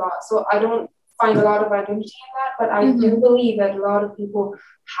influenced a lot. So I don't find a lot of identity in that, but I do believe that a lot of people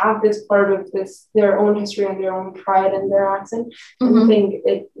have this part of their own history and their own pride and their accent. And I think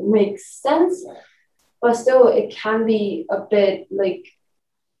it makes sense, but still it can be a bit like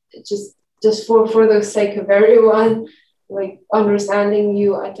just for the sake of everyone, like understanding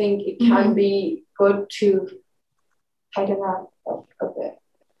you, I think it can be good to tighten that up a bit.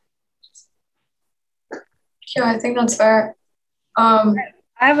 Yeah, I think that's fair. I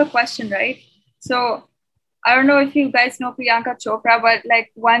have a question, right? So I don't know if you guys know Priyanka Chopra, but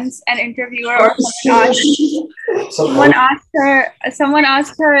like once an interviewer or someone asked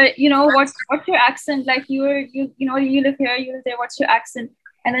her, you know, what's your accent? Like you live here, you live there, what's your accent?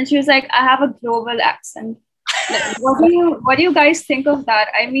 And then she was like, I have a global accent. Like, what do you guys think of that?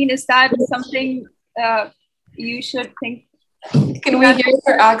 I mean, is that something you should think? Can we hear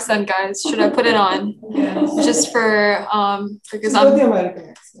your accent, guys? Should I put it on? Yes. Just for because I'm the American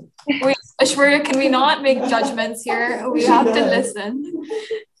accent. Wait, Ashwarya, can we not make judgments here? We have to listen.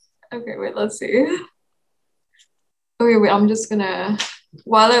 Okay, wait, let's see. Okay, wait, I'm just gonna,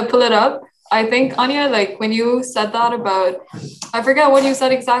 while I pull it up, I think, Anya, like when you said that about, I forget what you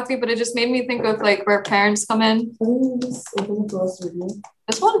said exactly, but it just made me think of like where parents come in. This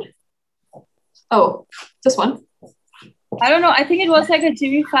one? Oh, this one? I don't know. I think it was like a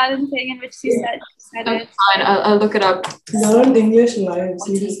Jimmy Fallon thing in which she said it. Fine, I'll look it up. Not English live.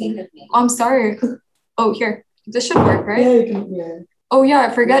 I'm sorry. Oh, here. This should work, right? Yeah, you can. Yeah. Oh yeah, I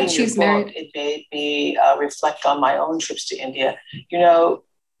forget she's married. It made me reflect on my own trips to India. You know,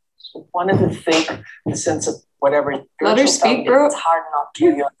 one of the things, the sense of whatever. Let her speak, bro. It's hard not to.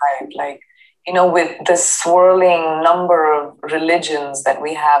 You're right. Like, you know, with the swirling number of religions that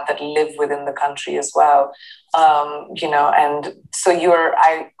we have that live within the country as well. You know, and so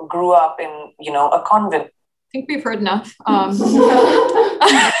I grew up in, you know, a convent. I think we've heard enough.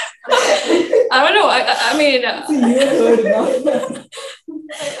 I don't know. I mean,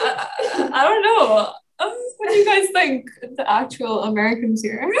 I don't know. What do you guys think? The actual Americans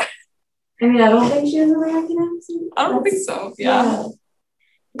here. I mean, I don't think she has an American accent. I don't think so. Yeah.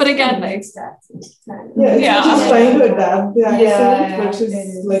 But again, like, she's trying to adapt the accent, but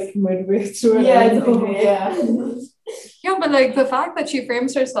she's like midway through it. Yeah, but like the fact that she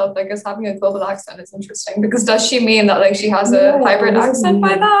frames herself like as having a global accent is interesting, because does she mean that like she has a hybrid accent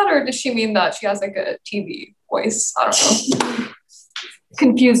by that, or does she mean that she has like a TV voice? I don't know.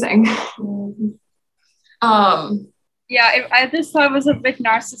 Confusing. Yeah, I just thought it was a bit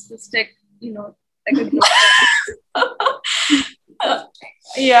narcissistic, you know, like a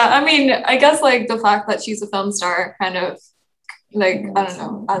yeah, I mean, I guess like the fact that she's a film star kind of like, I don't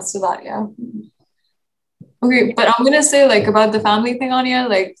know, adds to that, yeah. Okay, but I'm gonna say like about the family thing, Anya,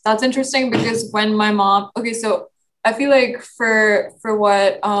 like that's interesting because when my mom, okay, so I feel like for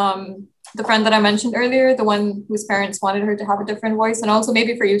what the friend that I mentioned earlier, the one whose parents wanted her to have a different voice, and also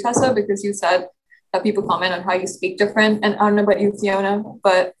maybe for you, Tessa, because you said that people comment on how you speak different, and I don't know about you, Fiona,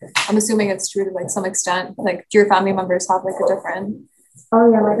 but I'm assuming it's true to like some extent. Like, do your family members have like a different? Oh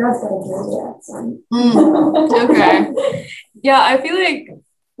yeah, my dad's got a Jersey accent. Okay. Yeah, I feel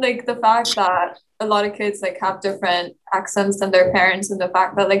like the fact that a lot of kids like have different accents than their parents, and the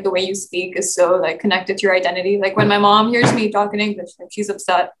fact that like the way you speak is so like connected to your identity. Like when my mom hears me talking English, like she's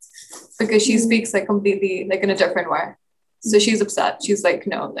upset because she speaks like completely like in a different way. So she's upset. She's like,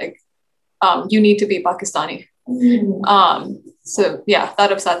 no, like you need to be Pakistani. So yeah,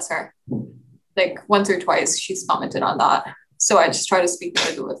 that upsets her. Like once or twice she's commented on that. So I just try to speak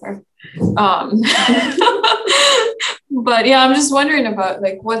Urdu with her. But yeah, I'm just wondering about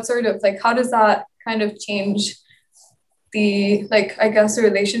like what sort of like, how does that kind of change the, like, I guess the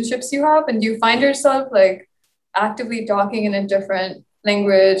relationships you have? And do you find yourself like actively talking in a different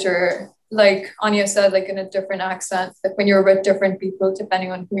language, or like Anya said, like in a different accent, like when you're with different people,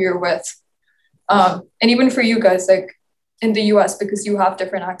 depending on who you're with? And even for you guys, like in the US, because you have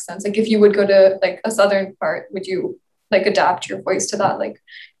different accents, like if you would go to like a southern part, would you like adapt your voice to that, like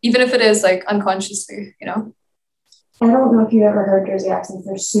even if it is like unconsciously, you know? I don't know if you ever heard Jersey accents.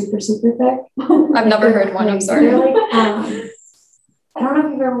 They're super, super thick. I've never heard one. I'm sorry. They're like, I don't know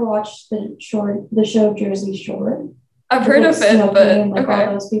if you've ever watched the show Jersey Shore. I've heard of it, but and, like, okay.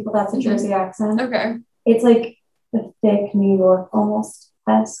 All those people, that's a Jersey accent. Okay. It's like a thick New York almost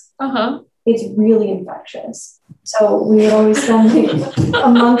esque. It's really infectious. So we would always spend like a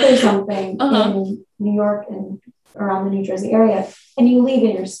month or something in New York and around the New Jersey area, and you leave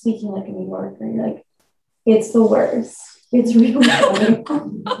and you're speaking like a New Yorker. You're like, it's the worst. It's really funny.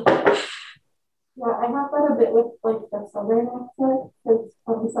 Yeah, I have that a bit with like the southern accent, because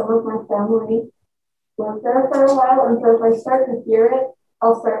some of my family lived there for a while, and so if I start to hear it,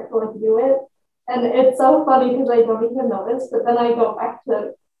 I'll start to like do it, and it's so funny because I don't even notice, but then I go back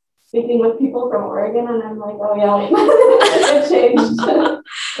to speaking with people from Oregon, and I'm like, oh yeah, it changed.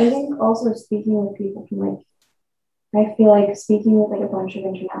 I think also speaking with people from like, I feel like speaking with like a bunch of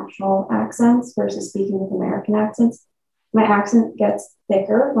international accents versus speaking with American accents, my accent gets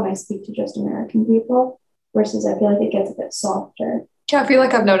thicker when I speak to just American people versus I feel like it gets a bit softer. Yeah, I feel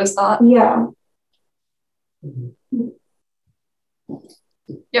like I've noticed that. Yeah.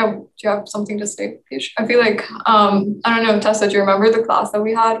 Yeah, do you have something to say, Piyush? I feel like, I don't know, Tessa, do you remember the class that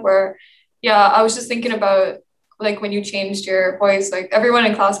we had where, yeah, I was just thinking about like when you changed your voice, like everyone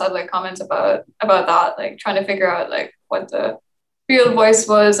in class had like comments about that, like trying to figure out like what the real voice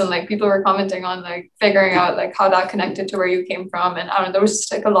was, and like people were commenting on like figuring out like how that connected to where you came from, and I don't know, there was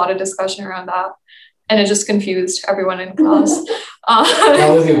just like a lot of discussion around that, and it just confused everyone in class.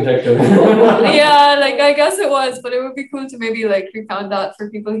 That was the objective. Yeah, like I guess it was, but it would be cool to maybe like recount that for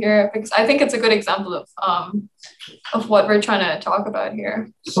people here, because I think it's a good example of what we're trying to talk about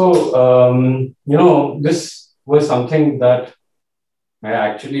here. So you know, this was something that I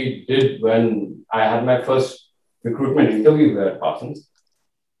actually did when I had my first recruitment interview at Parsons.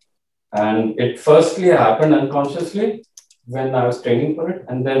 And it firstly happened unconsciously when I was training for it.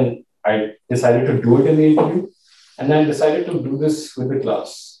 And then I decided to do it in the interview. And then I decided to do this with the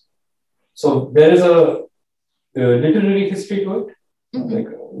class. So there is a literary history to it, like,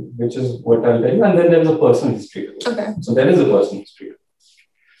 which is what I'll tell you. And then there's a personal history to it. Okay. So there is a personal history to it.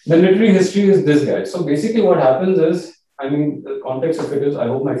 The literary history is this guy. So basically what happens is, I mean, the context of it is, I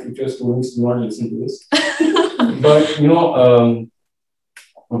hope my future students do not listen to this. But, you know,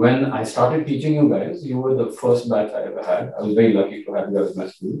 when I started teaching you guys, you were the first batch I ever had. I was very lucky to have you as my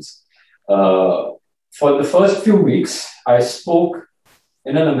students. For the first few weeks, I spoke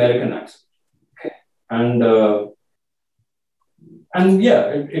in an American accent. Okay. And yeah,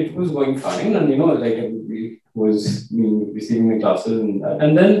 it was going fine. And, you know, like everybody was receiving the classes and that.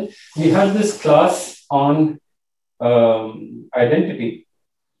 And then we had this class on identity.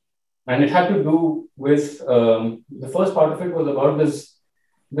 And it had to do with, the first part of it was about this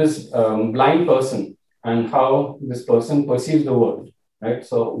blind person and how this person perceives the world, right?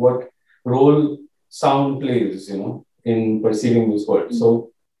 So what role sound plays, you know, in perceiving this world.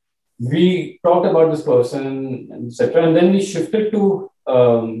 So we talked about this person, etc. And then we shifted to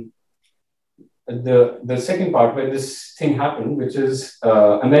the second part where this thing happened, which is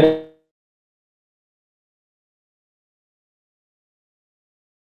America.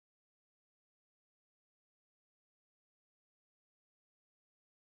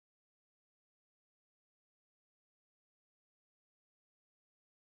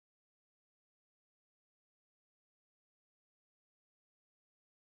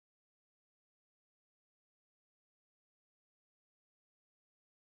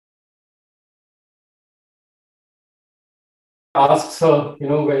 Asks her, you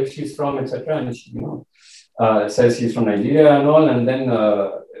know, where she's from, etc. And she, you know, says she's from Nigeria and all. And then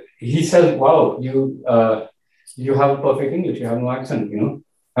he says, wow, you have perfect English, you have no accent, you know.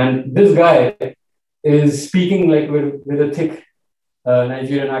 And this guy is speaking like with a thick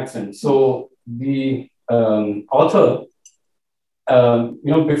Nigerian accent. So the author, you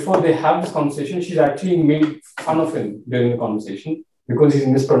know, before they have this conversation, she's actually made fun of him during the conversation because he's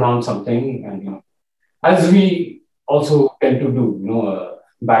mispronounced something. And, you know, as we also tend to do, you know,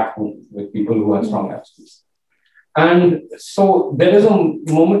 back home with people who have strong accents. And so there is a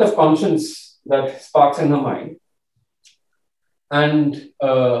moment of conscience that sparks in her mind. And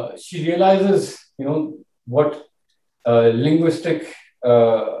she realizes, you know, what linguistic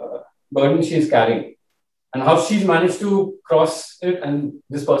burden she's carrying and how she's managed to cross it and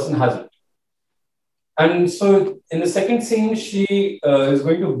this person hasn't. And so in the second scene, she is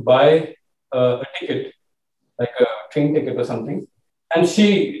going to buy a ticket, like a train ticket or something. And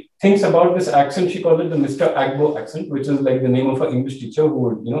she thinks about this accent. She called it the Mr. Agbo accent, which is like the name of her English teacher who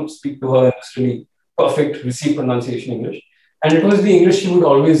would, you know, speak to her in this really perfect received pronunciation English. And it was the English she would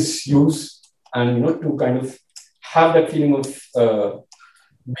always use and, you know, to kind of have that feeling of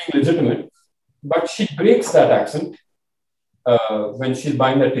being legitimate. But she breaks that accent when she's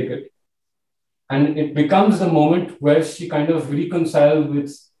buying that ticket. And it becomes the moment where she kind of reconciles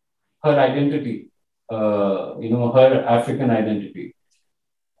with her identity. You know, her African identity.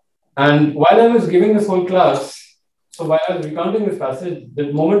 And while I was giving this whole class, so while I was recounting this passage,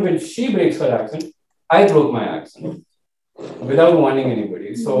 the moment when she breaks her accent, I broke my accent without warning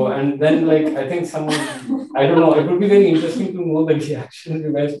anybody. So, and then like, I think someone, I don't know, it would be very interesting to know the reactions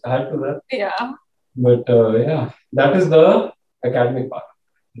you guys had to that. Yeah. But yeah, that is the academic part.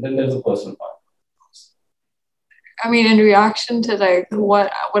 And then there's the personal part. I mean, in reaction to like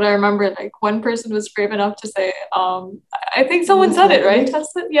what I remember, like one person was brave enough to say, I think someone said it, right?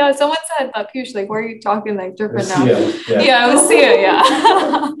 Yeah, someone said that, Piyush, like, why are you talking like different now? Yeah, it was Sia, yeah.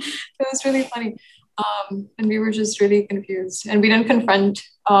 It was really funny. And we were just really confused. And we didn't confront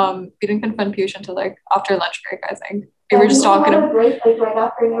Piyush until like after lunch break, I think. We were just talking about break, like right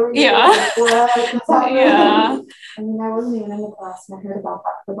after and everything. Yeah. Like, yeah. I mean, I wasn't even in the class and I heard about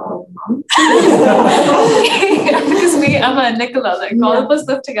that for about a month. Because me, Emma, and Nicola, like all of us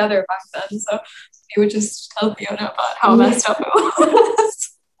lived together back then. So we would just tell Fiona about how messed up it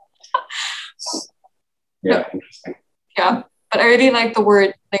was. Yeah, interesting. Yeah. But I really like the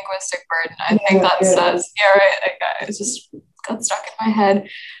word linguistic burden. I think that says, yeah, right. Like, it just got stuck in my head.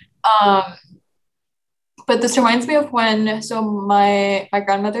 But this reminds me of when, so my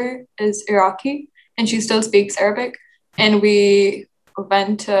grandmother is Iraqi and she still speaks Arabic. And we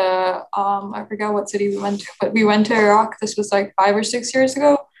went to, I forgot what city we went to, but we went to Iraq. This was like 5 or 6 years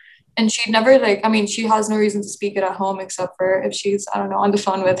ago. And she'd never like, I mean, she has no reason to speak it at home except for if she's, I don't know, on the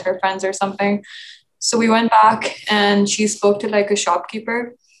phone with her friends or something. So we went back and she spoke to like a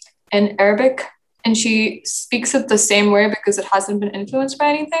shopkeeper in Arabic, and she speaks it the same way because it hasn't been influenced by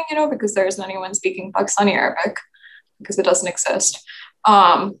anything, because there isn't anyone speaking Pakistani Arabic because it doesn't exist.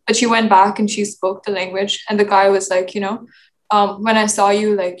 But she went back and she spoke the language, and the guy was like, when I saw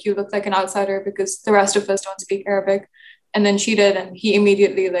you, like you look like an outsider because the rest of us don't speak Arabic. And then she did, and he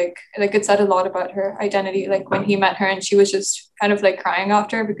immediately like it said a lot about her identity. Like when he met her, and she was just kind of like crying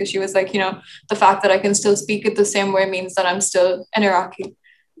after because she was like, the fact that I can still speak it the same way means that I'm still an Iraqi.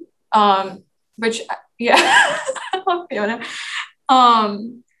 Which yeah, Fiona.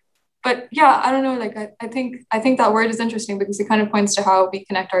 But yeah, I don't know. Like I think that word is interesting because it kind of points to how we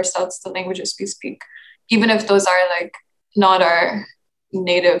connect ourselves to the languages we speak, even if those are like not our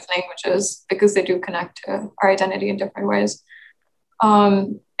native languages, because they do connect to our identity in different ways.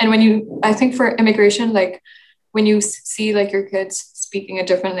 And I think for immigration, like when you see like your kids speaking a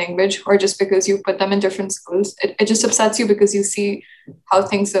different language, or just because you put them in different schools, it just upsets you because you see how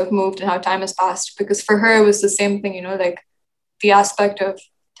things have moved and how time has passed. Because for her, it was the same thing, like the aspect of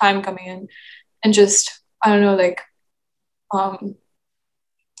time coming in, and just, I don't know, like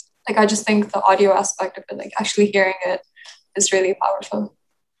I just think the audio aspect of it, like actually hearing it, is really powerful.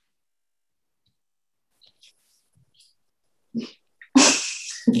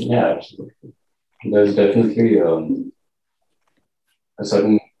 Yeah, absolutely. There's definitely a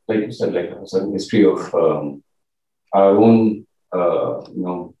certain, like you said, like a certain history of our own,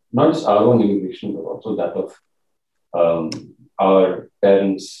 not just our own immigration, but also that of our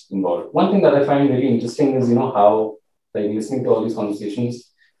parents involved. One thing that I find really interesting is, how, like listening to all these conversations,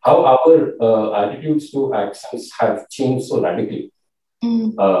 how our attitudes to accents have changed so radically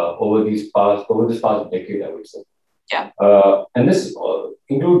over this past decade, I would say. Yeah. And this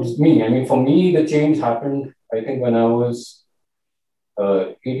includes me. I mean, for me, the change happened, I think, when I was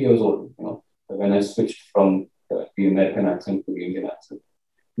 8 years old, when I switched from the American accent to the Indian accent.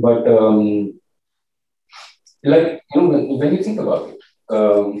 But, when you think about it,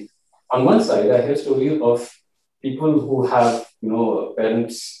 on one side, I hear stories of people who have,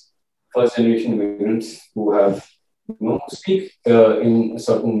 parents, first generation immigrants who have, speak in a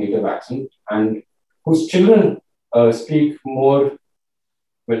certain native accent, and whose children speak more,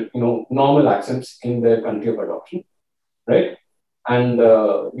 normal accents in their country of adoption, right? And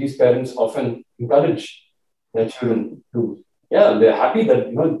these parents often encourage their children to, they're happy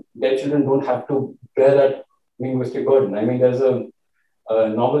that, their children don't have to bear that linguistic burden. I mean, there's a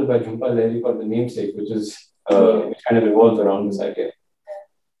novel by Jhumpa Lahiri called The Namesake, which kind of revolves around this idea.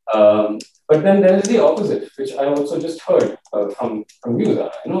 But then there is the opposite, which I also just heard from you,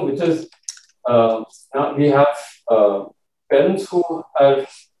 Zara, which is now we have parents who are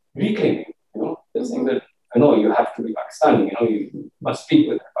reclaiming, they're saying that, you have to be Pakistani, you must speak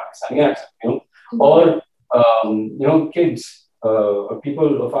with a Pakistani accent, or, kids,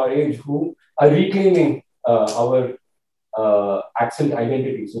 people of our age who are reclaiming our accent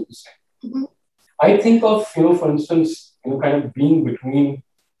identity, so to say. I think of, for instance, kind of being between,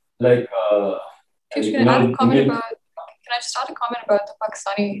 like, Can I just add a comment about the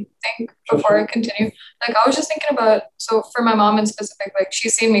Pakistani thing before I continue? Like, I was just thinking about, so for my mom in specific, like,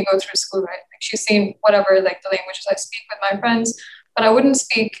 she's seen me go through school, right? Like, she's seen whatever, like, the languages I speak with my friends, but I wouldn't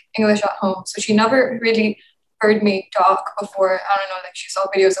speak English at home. So she never really heard me talk before. I don't know, like, she saw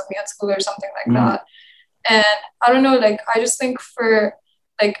videos of me at school or something like that. And I don't know, like, I just think for,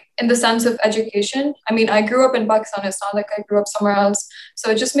 like, in the sense of education, I mean, I grew up in Pakistan. It's not like I grew up somewhere else. So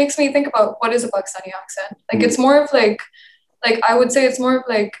it just makes me think about what is a Pakistani accent. Like, it's more of like, I would say it's more of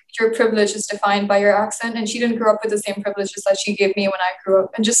like your privilege is defined by your accent. And she didn't grow up with the same privileges that she gave me when I grew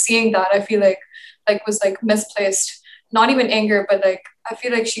up. And just seeing that, I feel like was like misplaced, not even anger, but like, I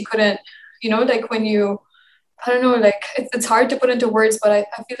feel like she couldn't, like when you, I don't know, like it's hard to put into words, but I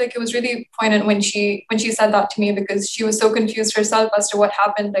feel like it was really poignant when she said that to me, because she was so confused herself as to what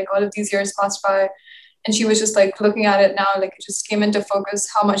happened, like all of these years passed by, and she was just like looking at it now, like it just came into focus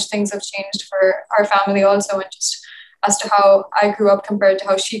how much things have changed for our family also, and just as to how I grew up compared to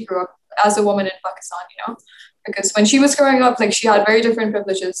how she grew up as a woman in Pakistan, because when she was growing up, like she had very different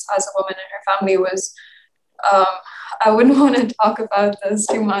privileges as a woman, and her family was, I wouldn't want to talk about this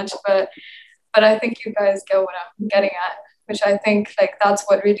too much, but I think you guys get what I'm getting at, which I think like that's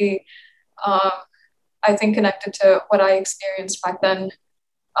what really, I think connected to what I experienced back then.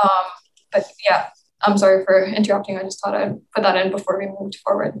 But yeah, I'm sorry for interrupting. I just thought I'd put that in before we moved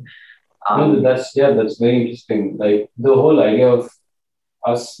forward. No, that's very interesting. Like the whole idea of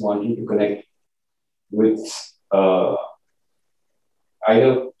us wanting to connect with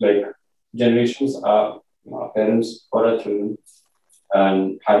either like generations, our parents or our children,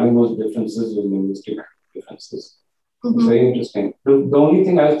 and having those differences with linguistic differences. Mm-hmm. It's very interesting. The only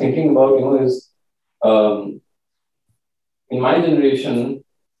thing I was thinking about, is in my generation,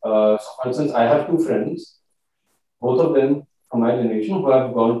 so for instance, I have two friends, both of them from my generation, who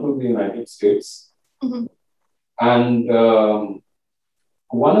have gone to the United States. Mm-hmm. And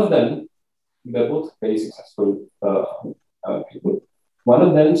one of them, they're both very successful people. One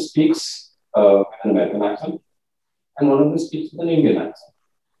of them speaks with an American accent, and one of them speaks with an Indian accent.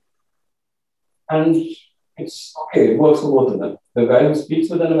 And it's okay, it works for both of them. The guy who speaks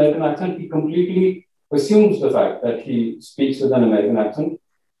with an American accent, he completely assumes the fact that he speaks with an American accent.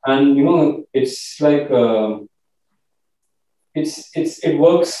 And, it's like, it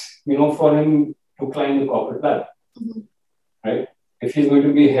works, for him to climb the corporate ladder, right? If he's going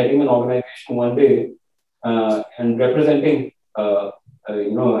to be heading an organization one day and representing, a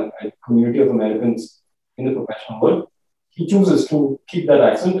community of Americans in the professional world, he chooses to keep that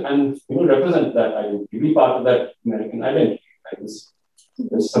accent and represent that identity, be part of that American identity, like this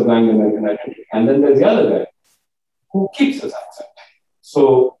sublime American identity. And then there's the other guy who keeps his accent.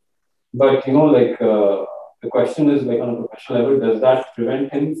 So, but the question is, like, on a professional level, does that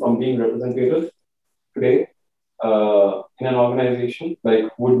prevent him from being representative today in an organization?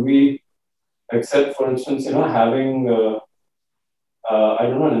 Like, would we accept, for instance, having I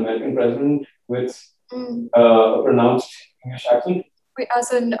don't know, an American president with a pronounced English accent? Wait,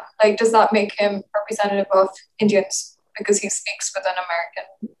 as in, like, does that make him representative of Indians because he speaks with an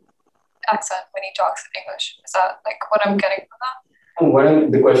American accent when he talks in English? Is that like what I'm getting from that?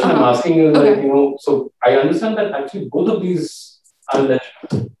 The question I'm asking is, like, so I understand that actually both of these are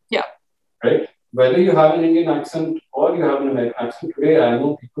legitimate. Yeah. Right? Whether you have an Indian accent or you have an American accent, today I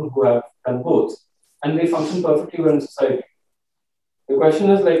know people who have done both, and they function perfectly well in society. The question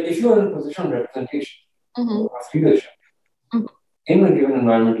is, like, if you are in a position of representation or leadership in a given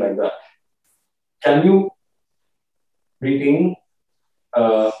environment like that, can you retain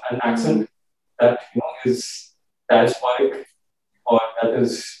an accent that is diasporic or that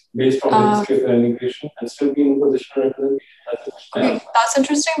is based on the history of immigration and still be in a position of representation? That's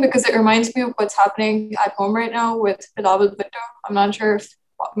interesting because it reminds me of what's happening at home right now with Bilal Bhutto. I'm not sure if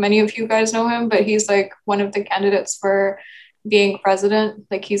many of you guys know him, but he's like one of the candidates for being president.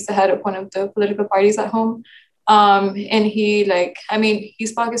 Like, he's the head of one of the political parties at home. And he, like, I mean,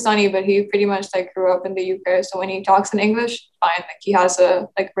 he's Pakistani, but he pretty much like grew up in the UK. So when he talks in English, fine, like he has a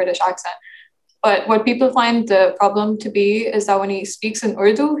like British accent. But what people find the problem to be is that when he speaks in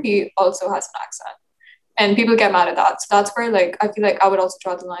Urdu, he also has an accent. And people get mad at that. So that's where, like, I feel like I would also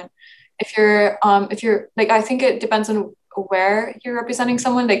draw the line. If you're like, I think it depends on where you're representing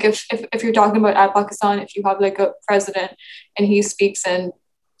someone. Like, if you're talking about at Pakistan, if you have like a president and he speaks in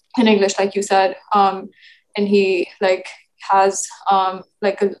English, like you said, and he like has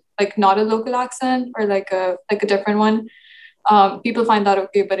like not a local accent or like a different one, people find that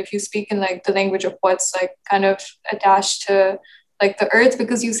okay. But if you speak in like the language of what's like kind of attached to like the earth,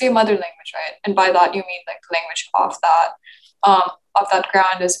 because you say mother language, right? And by that you mean like the language of that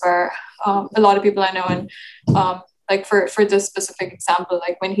ground, is where a lot of people I know, and like for this specific example,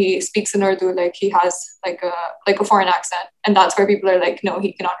 like when he speaks in Urdu, like he has like a foreign accent, and that's where people are like, no,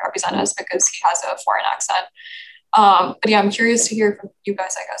 he cannot represent us because he has a foreign accent. But yeah, I'm curious to hear from you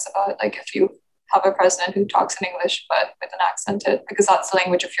guys, I guess, about like if you have a president who talks in English but with an accent, because that's the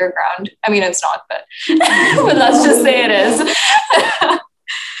language of your ground. I mean, it's not, but but let's just say it is.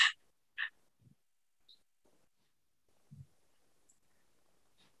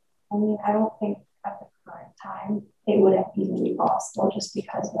 I mean, I don't think at the current time it would have even be possible just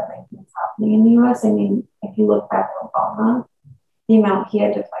because of everything that's happening in the US. I mean, if you look back at Obama, the amount he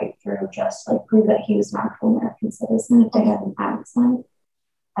had to fight through just like prove that he was an actual American citizen, if they had an accent,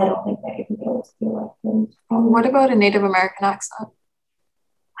 I don't think they'd even be able to be elected. What about a Native American accent?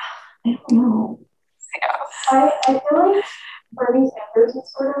 I don't know. Yeah. I feel like Bernie Sanders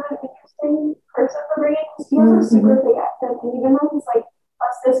is sort of an interesting person for bringing, because he has a super big accent, and even though he's like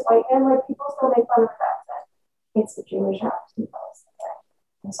this white man, like people still make fun of his accent. It's the Jewish accent,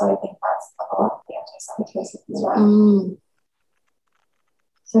 and so I think that's a lot of the anti-Semitism as well.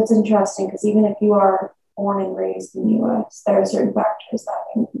 So it's interesting because even if you are born and raised in the US, there are certain factors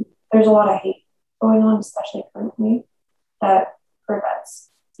that there's a lot of hate going on, especially currently, that prevents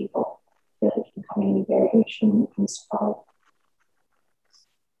people really from having any variation when it comes to politics.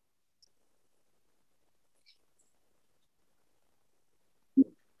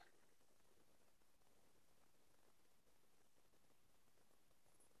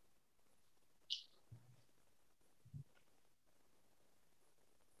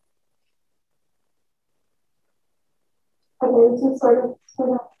 way, this is sort of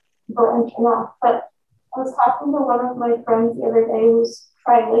branching off, but I was talking to one of my friends the other day who's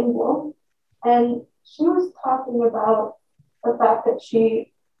trilingual, and she was talking about the fact that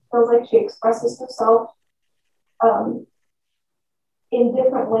she feels like she expresses herself in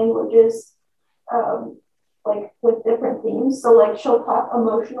different languages, like with different themes. So like she'll talk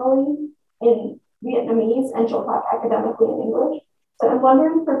emotionally in Vietnamese and she'll talk academically in English. So I'm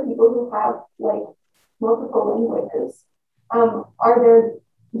wondering for people who have like multiple languages,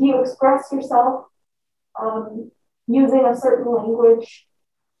 do you express yourself using a certain language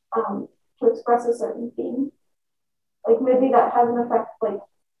to express a certain theme? Like maybe that has an effect, like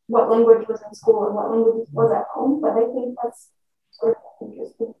what language was in school and what language was at home, but I think that's sort of an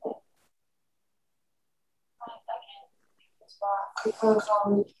interesting thing. Because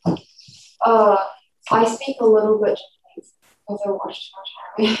I speak a little bit Chinese because I watch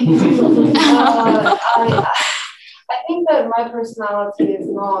too much anime. I think that my personality is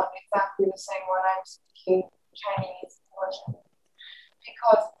not exactly the same when I'm speaking Chinese English,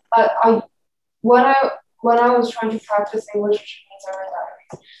 because when I was trying to practice English with Chinese, I read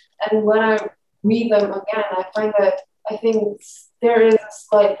diaries, and when I read them again, I think there is a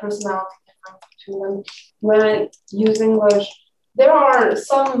slight personality difference between them. When I use English, there are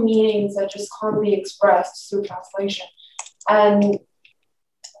some meanings that just can't be expressed through translation, and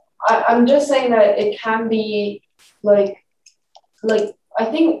I'm just saying that it can be like I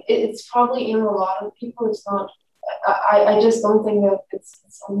think it's probably in a lot of people. It's not. I just don't think that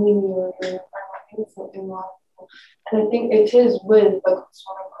it's only me or I think it's in a lot of people, and I think it is with the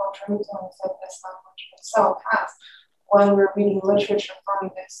sort of cultural influence that this language itself has. When we're reading literature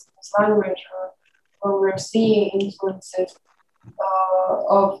from this language, or when we're seeing influences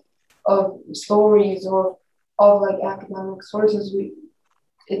of stories or of like academic sources,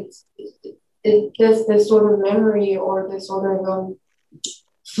 there's this sort of memory or this sort of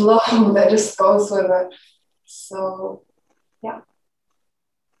flow that just goes with it. So yeah.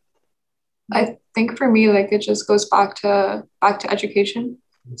 I think for me, like it just goes back to education.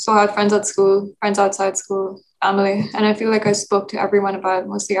 So I had friends at school, friends outside school, family, and I feel like I spoke to everyone about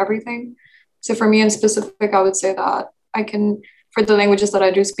mostly everything. So for me in specific, I would say that I can, for the languages that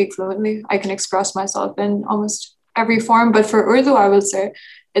I do speak fluently, I can express myself in almost every form. But for Urdu, I would say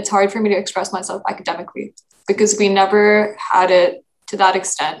it's hard for me to express myself academically because we never had it to that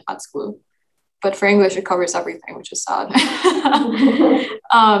extent at school. But for English, it covers everything, which is sad.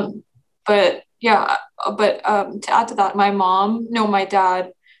 But to add to that,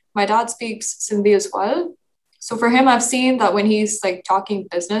 my dad speaks Sindhi as well. So for him, I've seen that when he's like talking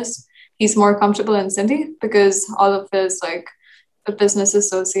business, he's more comfortable in Sindhi because all of his like the business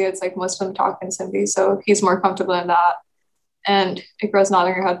associates, like most of them talk in Sindhi. So he's more comfortable in that. And Ikra's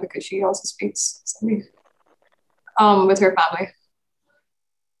nodding her head because she also speaks Sindhi with her family.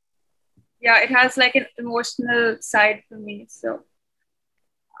 Yeah, it has like an emotional side for me. So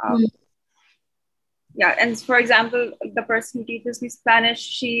yeah, and for example, the person who teaches me Spanish,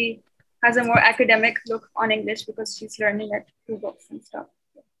 she has a more academic look on English because she's learning it through books and stuff.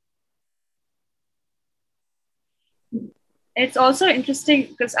 It's also interesting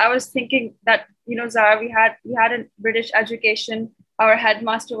because I was thinking that, you know, Zara, we had a British education, our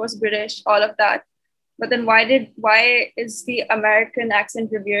headmaster was British, all of that. But then why is the American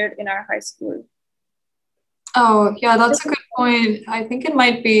accent revered in our high school? Oh, yeah, that's a good point. I think it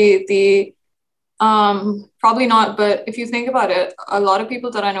might be the probably not, but if you think about it, a lot of people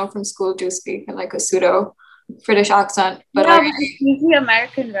that I know from school do speak in like a pseudo British accent. But yeah, it's usually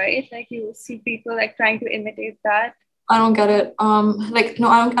American, right? Like you see people like trying to imitate that. I don't get it. No,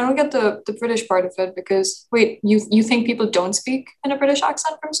 I don't get the British part of it because wait, you think people don't speak in a British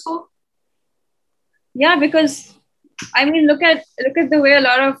accent from school? Yeah, because I mean, look at the way a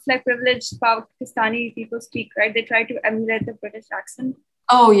lot of like privileged Pakistani people speak, right? They try to emulate the British accent.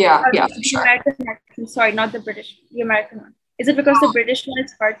 Oh yeah, yeah, for sure. American accent, sorry, not the British, the American one. Is it because the British one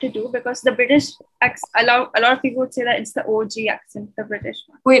is hard to do? Because the British a lot of people would say that it's the OG accent, the British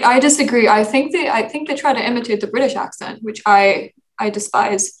one. Wait, I disagree. I think they try to imitate the British accent, which I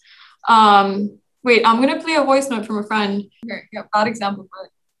despise. Wait, I'm gonna play a voice note from a friend. Here, bad example, but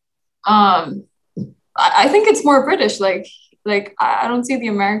I think it's more British. Like I don't see the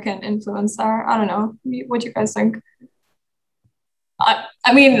American influence there. I don't know. What do you guys think?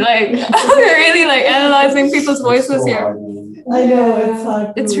 I mean, like, we're really like analyzing people's voices here. I know it's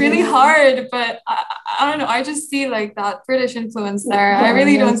hard. It's really hard, but I don't know. I just see like that British influence there. I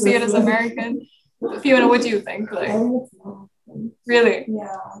really don't see it as American. Fiona, what do you think? Like, really?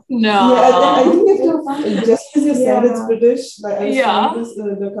 Yeah. No. Yeah, I think it's just because you said it's British. Like, I yeah.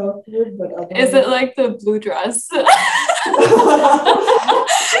 Look out for it, but is it like the blue dress?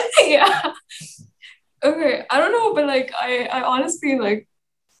 Yeah. Okay. I don't know, but like I honestly like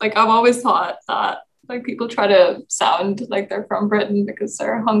I've always thought that like people try to sound like they're from Britain because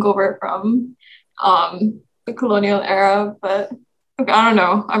they're hungover from the colonial era, but okay, I don't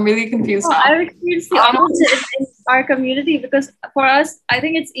know. I'm really confused now. I experienced the opposite in our community because for us, I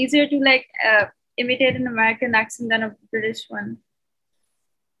think it's easier to like imitate an American accent than a British one.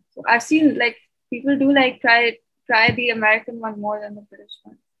 So I've seen like people do like try the American one more than the British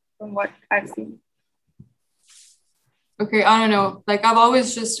one from what I've seen. Okay, I don't know. Like I've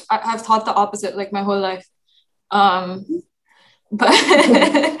always just I've thought the opposite like my whole life. But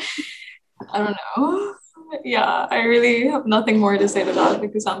I don't know. Yeah, I really have nothing more to say to that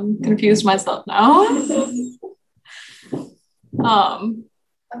because I'm confused myself now.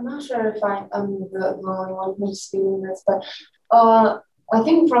 I'm not sure if I'm the only one who's feeling this, but I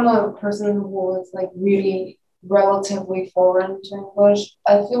think from a person who is like really relatively foreign to English,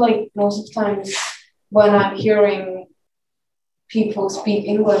 I feel like most of the times when I'm hearing people speak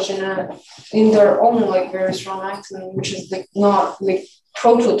English in their own like very strong accent, which is like not like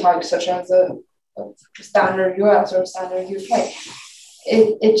prototype such as a standard US or standard UK.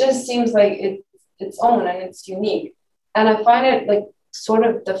 It just seems like it's own and it's unique. And I find it like sort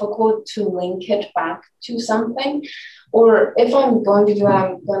of difficult to link it back to something. Or if I'm going to do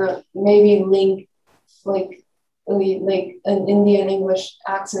that, I'm gonna maybe link like an Indian English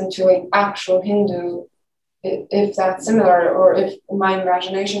accent to like actual Hindu, if that's similar, or if my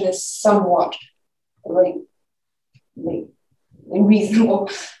imagination is somewhat like reasonable.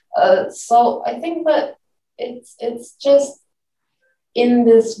 So I think that it's just in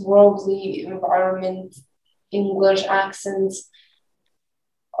this worldly environment, English accents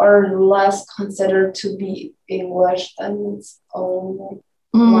are less considered to be English than its own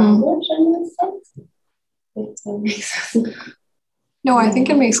language in this sense. If that makes sense. No, I think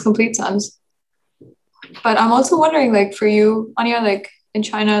it makes complete sense. But I'm also wondering, like, for you, Anya, like in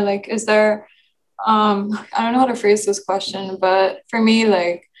China, like, is there, I don't know how to phrase this question, but for me,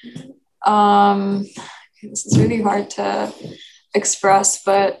 like, this is really hard to express,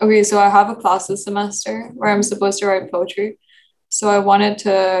 but okay, so I have a class this semester where I'm supposed to write poetry. So I wanted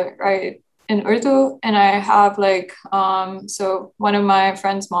to write in Urdu, and I have like, so one of my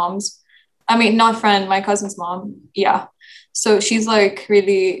friend's moms, I mean, not friend, my cousin's mom. Yeah. So she's like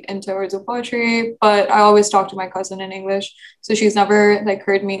really into Urdu poetry, but I always talk to my cousin in English. So she's never like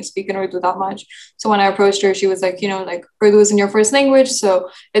heard me speak in Urdu that much. So when I approached her, she was like, you know, like Urdu isn't your first language, so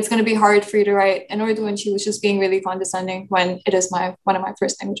it's going to be hard for you to write in Urdu. And she was just being really condescending when it is one of my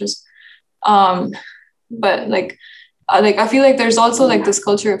first languages. But like I feel like there's also like this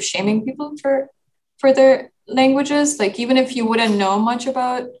culture of shaming people for their languages. Like even if you wouldn't know much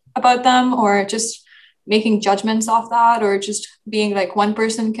about them, or just making judgments off that, or just being like one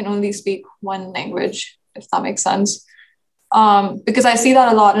person can only speak one language, if that makes sense. Because I see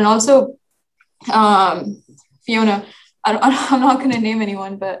that a lot. And also Fiona, I'm not going to name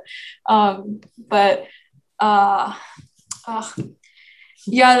anyone, but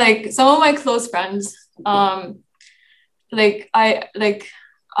yeah, like some of my close friends, they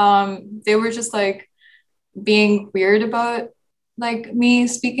were just like being weird about like me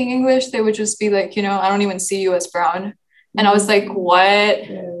speaking English. They would just be like, you know, I don't even see you as brown. And I was like, what?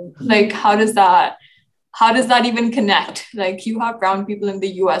 Like, how does that even connect? Like, you have brown people in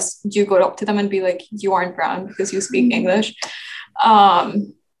the US. Do you go up to them and be like, you aren't brown because you speak English?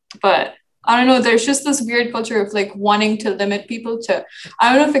 But I don't know, there's just this weird culture of like wanting to limit people to,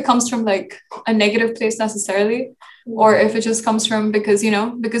 I don't know if it comes from like a negative place necessarily, or if it just comes from because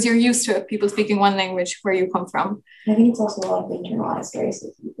you're used to people speaking one language where you come from. I think it's also a lot of internalized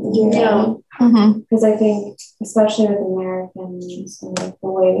racism. Yeah. Because I think, especially with Americans and like the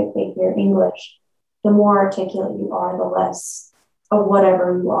way that they hear English, the more articulate you are, the less of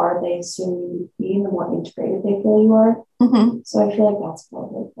whatever you are they assume you to be, the more integrated they feel you are. So I feel like that's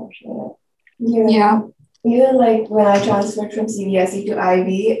probably partially it. Yeah. Even like when I transferred from CBSE to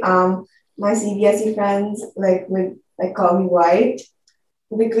IB, my CBSE friends like would like call me white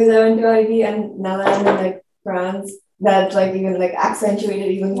because I went to IB, and now that I'm in like France, that's like even like accentuated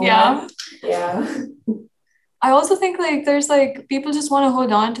even more. Yeah. I also think like there's like people just want to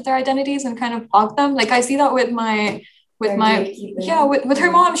hold on to their identities and kind of block them. Like I see that with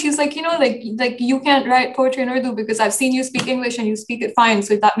her mom. She's like, you know, like you can't write poetry in Urdu because I've seen you speak English and you speak it fine,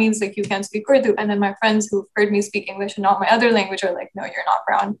 so that means like you can't speak Urdu. And then my friends who've heard me speak English and not my other language are like, no, you're not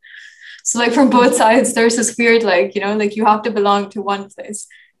brown. So like from both sides there's this weird like, you know, like you have to belong to one place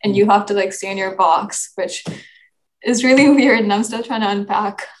and you have to like stay in your box, which is really weird. And I'm still trying to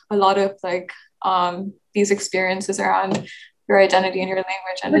unpack a lot of like these experiences around your identity and your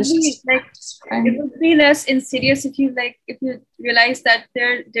language. And it's just like it would be less insidious if you realize that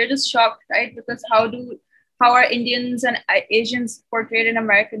they're just shocked, right? Because how are Indians and Asians portrayed in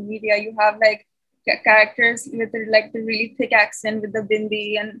American media? You have like characters with the really thick accent with the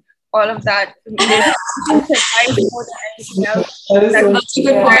bindi and all of that.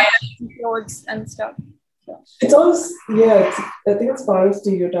 Clothes and stuff. It's also, I think it's part of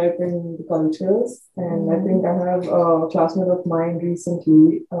stereotyping the cultures. And I think I have a classmate of mine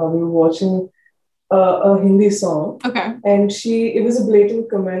recently, we were watching a Hindi song. Okay. And it was a blatant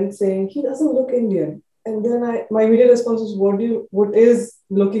comment saying, he doesn't look Indian. And then my immediate response was, what is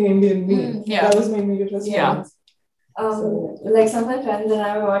looking Indian mean? That was my immediate response. Yeah. Like some of my friends and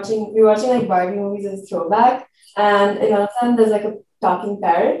I were watching like Barbie movies as throwback. And in one of them, there's like a talking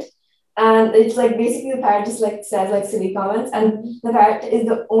parrot. And it's like basically the parrot just like says like silly comments, and the parrot is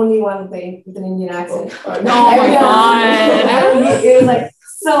the only one with an Indian accent. Oh my god! It was like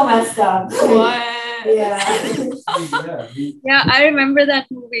so messed up. What? Yeah, I remember that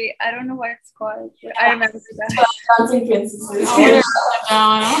movie. I don't know what it's called, but I remember that. Dancing Princesses.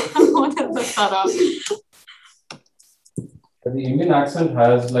 I want to look that up. The Indian accent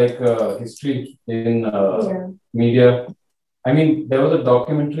has like a history in media. I mean, there was a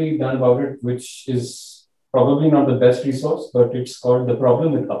documentary done about it, which is probably not the best resource, but it's called The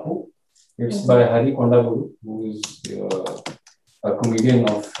Problem with Apu. It's by Hari Kondabolu, who is a comedian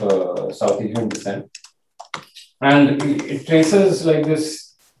of South Asian descent. And it traces like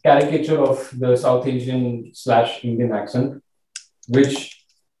this caricature of the South Asian / Indian accent, which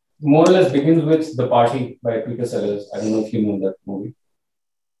more or less begins with The Party by Peter Sellers. I don't know if you know that movie.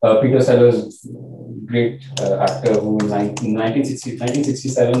 Peter Sellers, great actor who in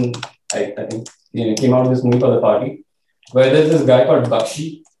 1967, I think, came out with this movie called The Party, where there's this guy called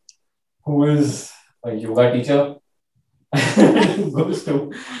Bakshi, who is a yoga teacher, who goes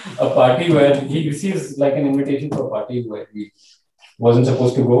to a party where he receives like an invitation for a party where he wasn't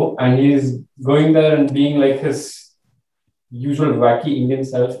supposed to go, and he's going there and being like his usual wacky Indian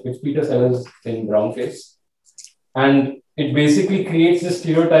self, with Peter Sellers in brown face. And it basically creates this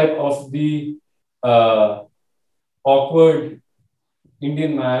stereotype of the awkward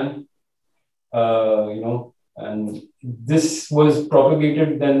Indian man, and this was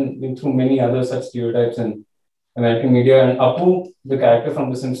propagated then through many other such stereotypes in American media. And Apu, the character from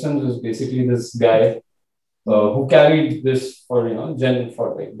The Simpsons, is basically this guy who carried this for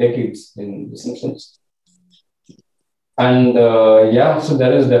like decades in The Simpsons. And so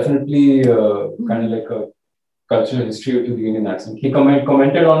there is definitely kind of like a cultural history to the Indian accent. He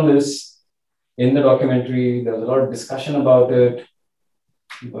commented on this in the documentary. There was a lot of discussion about it,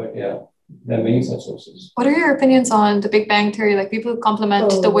 but there are many such sources. What are your opinions on The Big Bang Theory? Like, people compliment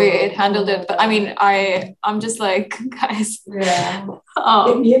the way it handled it, but I mean, I'm just like, guys. Yeah.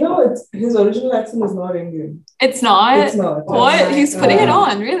 His original accent is not Indian. It's not? It's not. What? He's putting it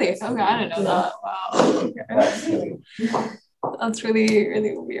on, really? Okay, I didn't know that. Wow. Okay. That's really,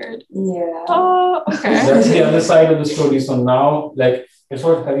 really weird. Yeah. Oh, okay. That's the other side of the story. So now, like, it's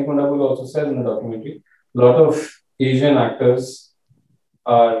what Hari Kondabolu also said in the documentary. A lot of Asian actors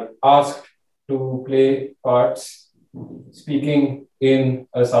are asked to play parts speaking in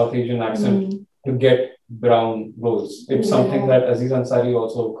a South Asian accent to get brown roles. It's something that Aziz Ansari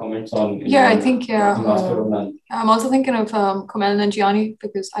also comments on. I think. Master of None. I'm also thinking of Kumail Nanjiani,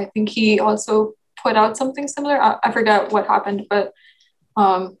 because I think he also put out something similar. I forget what happened, but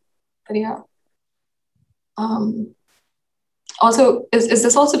yeah. Also, is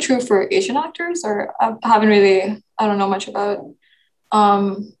this also true for Asian actors, or I don't know much about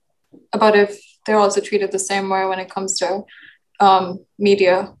if they're also treated the same way when it comes to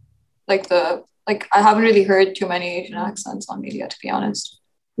media, I haven't really heard too many Asian accents on media, to be honest.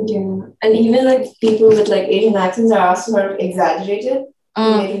 Yeah, and even like people with like Asian accents are also sort of exaggerated,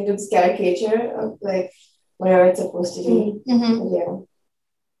 making this caricature of like whatever it's supposed to be. Mm-hmm. Yeah.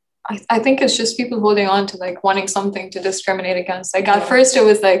 I think it's just people holding on to like wanting something to discriminate against. Like at first it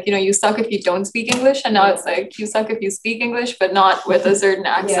was like, you suck if you don't speak English, and now it's like you suck if you speak English, but not with a certain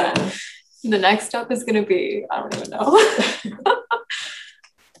accent. The next step is going to be, I don't even know.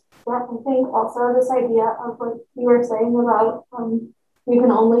 I think also this idea of what you were saying about you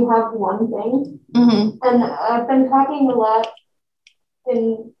can only have one thing. Mm-hmm. And I've been talking a lot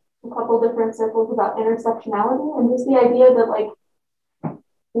in a couple different circles about intersectionality, and just the idea that like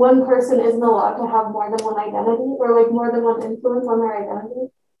one person isn't allowed to have more than one identity, or like more than one influence on their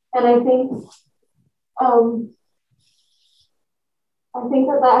identity. And I think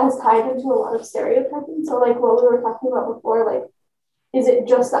that has tied into a lot of stereotyping. So like what we were talking about before, like is it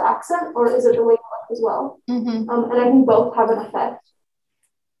just the accent or is it the way you look as well? And I think both have an effect.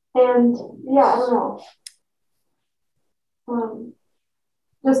 And yeah, I don't know.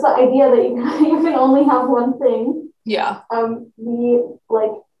 Just the idea that you can only have one thing. Yeah.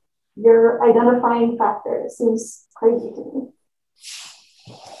 Your identifying factor seems crazy to me.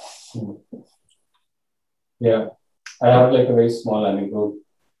 Yeah, I have like a very small anecdote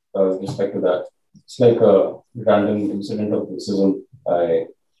with respect to that. It's like a random incident of racism I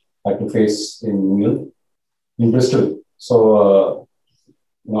had to face in England, in Bristol. So,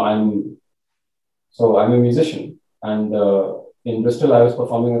 I'm a musician, and in Bristol I was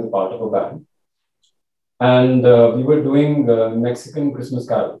performing as a part of a band, and we were doing Mexican Christmas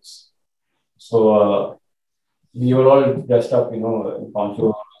carols. So we were all dressed up, in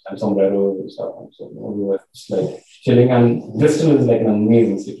ponchos and sombreros and stuff. And so we were just like chilling, and Bristol is like an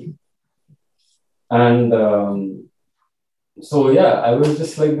amazing city. And I was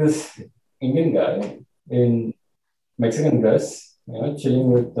just like this Indian guy in Mexican dress,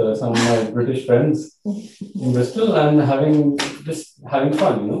 chilling with some of my British friends in Bristol and having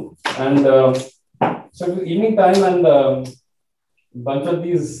fun, And so it was evening time, and a bunch of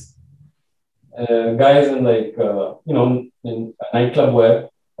these guys in in nightclub wear,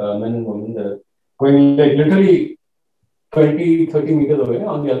 men and women, they're going like literally 20, 30 meters away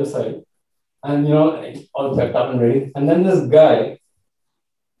on the other side. And, all packed up and ready. And then this guy,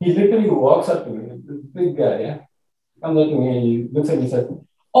 he literally walks up to me, this big guy, comes up to me and he looks at me and says,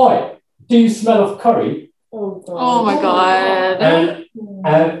 "Oi, do you smell of curry?" Oh my God. And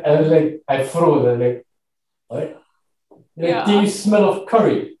I was like, I froze. I was like, what? Like, do you smell of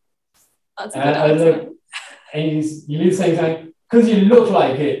curry? That's a and good I was like, and he leaves saying something, "Because you look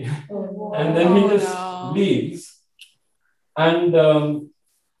like it." And then he just leaves. And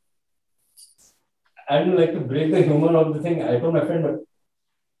I don't like to break the humor of the thing. I told my friend, but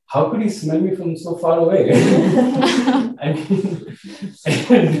how could he smell me from so far away?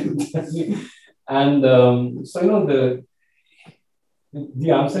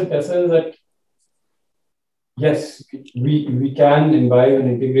 The answer, Tessa, is that yes, we can imbibe and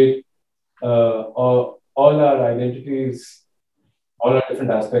integrate all our identities, all our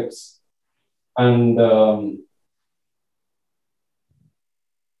different aspects, and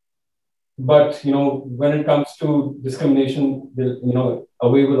but when it comes to discrimination, a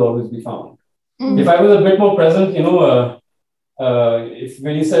way will always be found. If I was a bit more present, if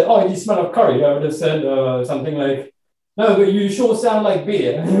when you said, "Oh, you smell of curry," I would have said something like, "No, but you sure sound like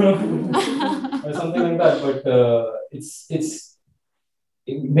beer," or something like that. But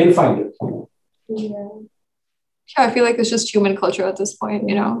they'll find it. Yeah, I feel like it's just human culture at this point.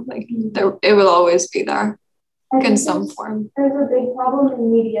 It will always be there. In some form. There's a big problem in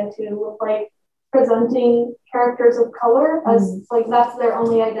media too with presenting characters of color as that's their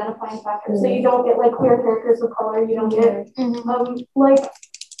only identifying factor. So you don't get queer characters of color, you don't get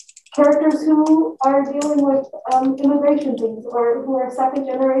characters who are dealing with immigration things or who are second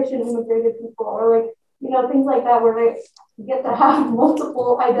generation immigrated people or things like that where they get to have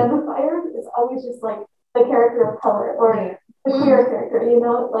multiple identifiers. It's always just the character of color or the queer character,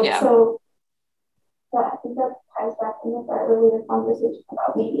 so yeah, I think that ties back into our earlier conversation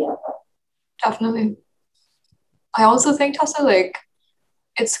about media. Definitely. I also think, Tessa,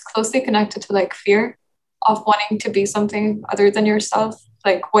 it's closely connected to fear of wanting to be something other than yourself,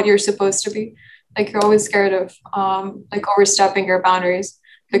 what you're supposed to be. You're always scared of overstepping your boundaries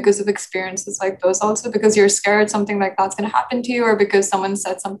because of experiences like those, also because you're scared something like that's going to happen to you, or because someone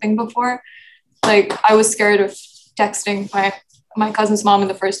said something before. I was scared of texting my cousin's mom in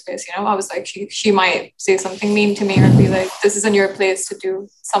the first place. I was like, she might say something mean to me or be like, "This isn't your place to do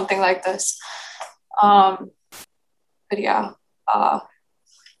something like this." But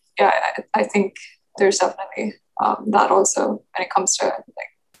I think there's definitely that also when it comes to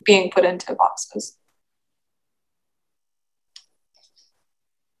being put into boxes.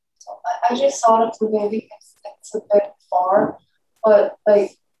 So I just thought of maybe it's a bit far, but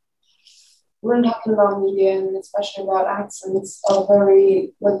we're talking about media and especially about accents, a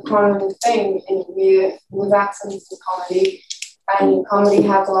very common thing in media with accents in comedy. And comedy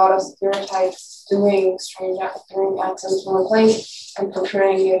has a lot of stereotypes doing accents from a place and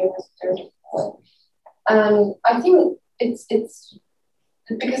portraying it in a stereotypical way. And I think it's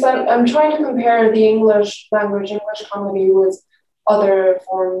because I'm trying to compare the English comedy with other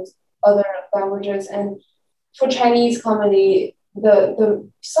forms, other languages, and for Chinese comedy, the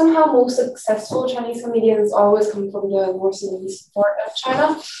somehow most successful Chinese comedians always come from the north and east part of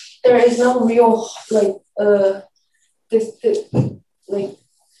China. There is no real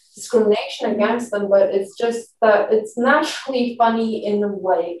discrimination against them, but it's just that it's naturally funny in a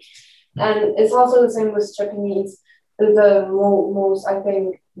way. And it's also the same with Japanese. The most, I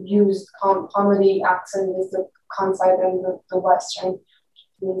think, used comedy accent is the Kansai and the Western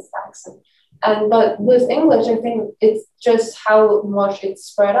Japanese accent. But with English, I think it's just how much it's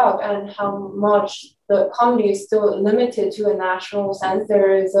spread out and how much the comedy is still limited to a national sense.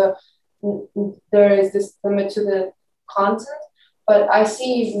 There is this limit to the content, but I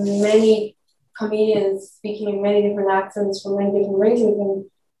see many comedians speaking in many different accents from many different races, and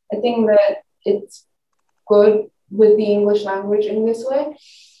I think that it's good with the English language in this way.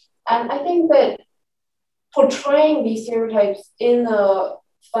 And I think that portraying these stereotypes in a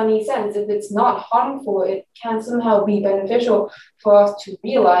funny sense, if it's not harmful, it can somehow be beneficial for us to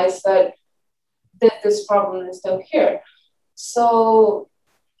realize that this problem is still here. So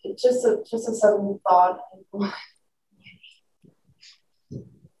it's just a sudden thought.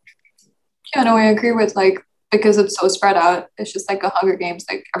 Yeah, no, I agree with because it's so spread out, it's just like a Hunger Games,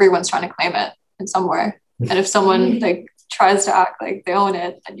 like everyone's trying to claim it in some way. And if someone tries to act like they own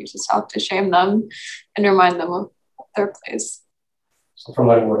it, then you just have to shame them and remind them of their place. So from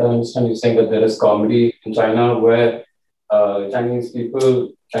what I understand, you're saying that there is comedy in China where Chinese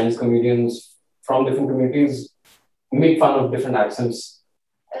comedians from different communities make fun of different accents.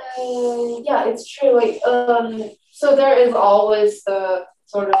 Yeah, it's true. So there is always the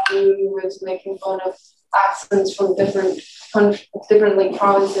sort of beauty with making fun of accents from different countries, different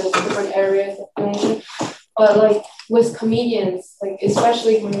provinces, different areas of the nation. But with comedians,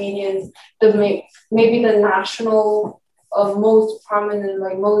 especially comedians, maybe the national most prominent,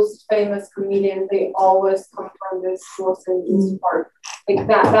 most famous comedians, they always come from this Northern East part.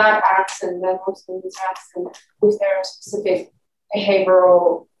 That accent, that Northern East accent, with their specific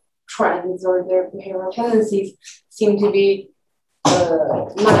behavioral trends or their behavioral tendencies, seem to be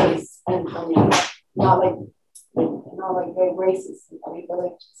nice and funny, not very racist and funny,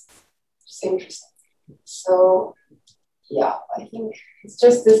 but just interesting. So yeah, I think it's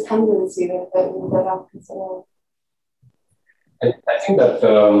just this tendency that I'm considering. I think that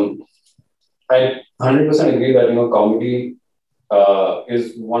I 100% agree that comedy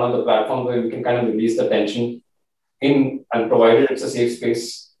is one of the platforms where we can kind of release the tension and provided it's a safe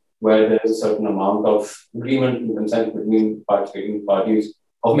space where there is a certain amount of agreement and consent between participating parties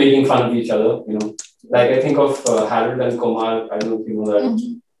of making fun of each other. I think of Harold and Kumar. I don't know if you know that.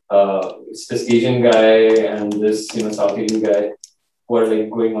 Mm-hmm. It's this Asian guy and this South Asian guy who are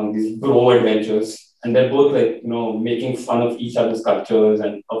going on these bro adventures. And they're both making fun of each other's cultures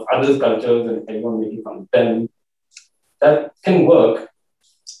and of others' cultures and everyone making fun of them. That can work.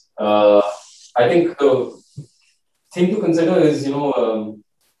 I think the thing to consider is, if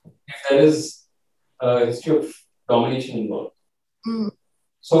there is a history of domination involved. Mm.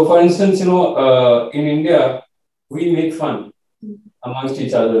 So for instance, in India, we make fun amongst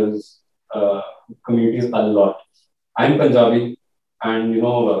each other's communities a lot. I'm Punjabi. And,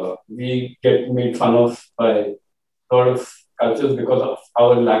 we get made fun of by a lot of cultures because of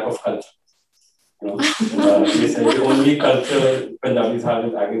our lack of culture. They say the only culture Punjabis have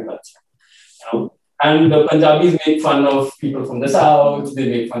is agriculture. And the Punjabis make fun of people from the south, they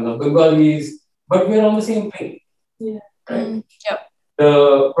make fun of Bengalis, but we're on the same plane. Yeah. Right? Yep.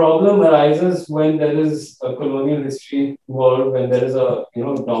 The problem arises when there is a colonial history involved, when there is a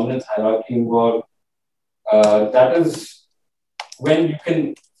dominance hierarchy involved. That is when you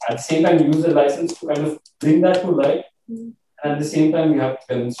can, at the same time, use the license to kind of bring that to light. Mm-hmm. And at the same time, you have to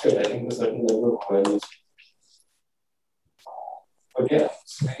demonstrate, I think, a certain level of awareness. But yeah,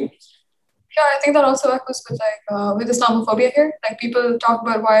 it's very interesting. Yeah, I think that also echoes with Islamophobia here. People talk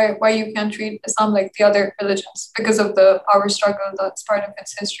about why you can't treat Islam like the other religions because of the power struggle that's part of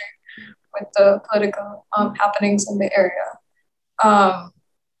its history with the political happenings in the area. But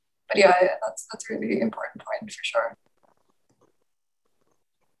yeah, that's a really important point for sure.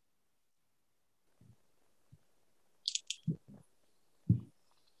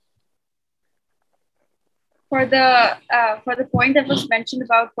 For the point that was mentioned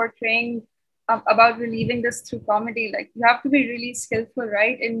about portraying, about relieving this through comedy, you have to be really skillful,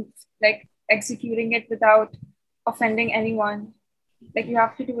 right, in executing it without offending anyone. You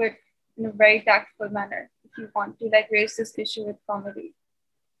have to do it in a very tactful manner if you want to raise this issue with comedy.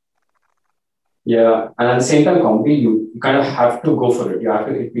 Yeah, and at the same time, comedy, you kind of have to go for it. You have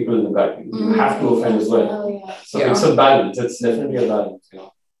to hit people in the gut. You have to offend as well. Oh, yeah. So it's a balance. It's definitely a balance.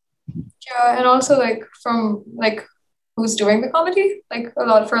 Yeah, and also from who's doing the comedy.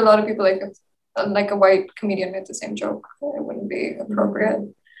 For a lot of people, if a white comedian made the same joke, it wouldn't be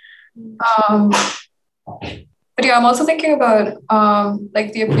appropriate. But But yeah, I'm also thinking about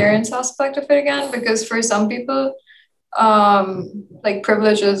like the appearance aspect of it again, because for some people, like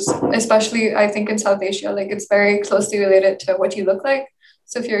privileges, especially I think in South Asia, like it's very closely related to what you look like.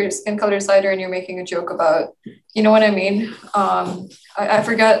 So if your skin color is lighter and you're making a joke about, you know what I mean? I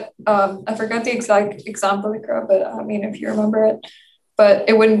forget the exact example, Ikra, but I mean, if you remember it, but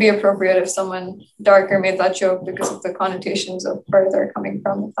it wouldn't be appropriate if someone darker made that joke because of the connotations of where they're coming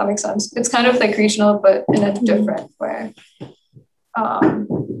from, if that makes sense. It's kind of like regional, but in a different way.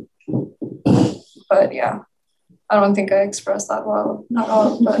 But yeah, I don't think I expressed that well at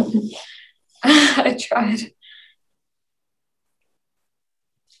all, but I tried.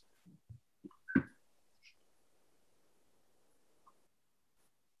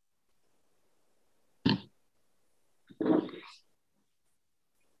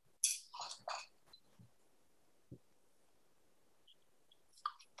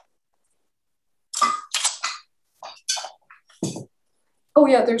 Oh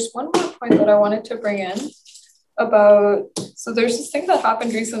yeah, there's one more point that I wanted to bring in about, so there's this thing that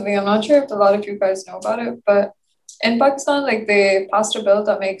happened recently. I'm not sure if a lot of you guys know about it, but in Pakistan, like they passed a bill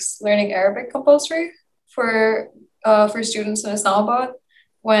that makes learning Arabic compulsory for students in Islamabad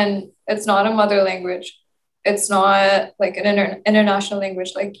when it's not a mother language. It's not like an international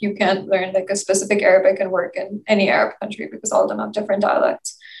language. Like you can't learn like a specific Arabic and work in any Arab country because all of them have different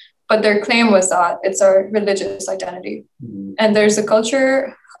dialects. But their claim was that it's our religious identity. Mm-hmm. And there's a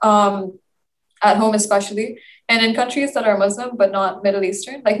culture at home especially, and in countries that are Muslim but not Middle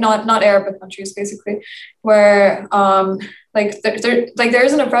Eastern, like not Arabic countries basically, where there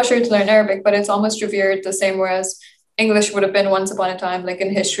isn't a pressure to learn Arabic, but it's almost revered the same way as English would have been once upon a time, like in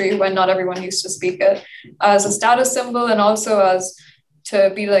history when not everyone used to speak it, as a status symbol and also as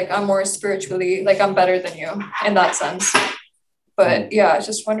to be like, I'm more spiritually, like I'm better than you in that sense. But yeah,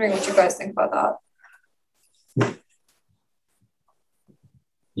 just wondering what you guys think about that.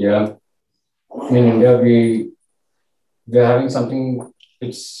 Yeah. In India, we're having something,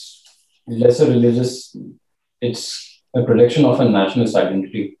 it's lesser religious, it's a projection of a nationalist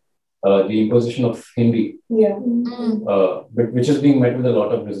identity, the imposition of Hindi, but which is being met with a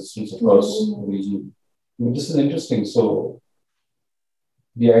lot of resistance across the region. I mean, this is interesting. So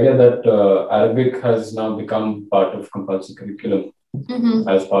the idea that Arabic has now become part of compulsory curriculum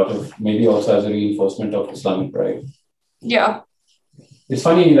as part of, maybe also as a reinforcement of Islamic pride. Yeah. It's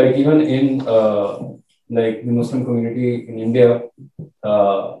funny, like even in like the Muslim community in India,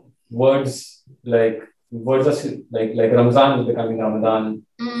 words are like Ramzan is becoming Ramadan.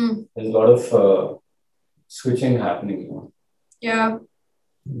 There's a lot of switching happening, you know. Yeah.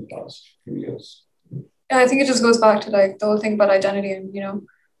 In the past few years. Yeah, I think it just goes back to like the whole thing about identity and, you know,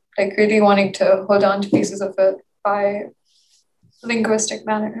 like really wanting to hold on to pieces of it by linguistic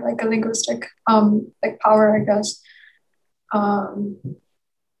manner, like a linguistic like power, I guess.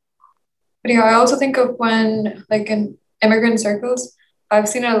 But yeah, I also think of when like in immigrant circles, I've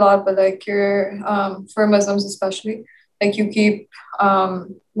seen it a lot, but like you're for Muslims especially, like you keep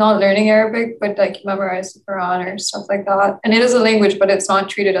not learning Arabic, but like you memorize the Quran or stuff like that. And it is a language, but it's not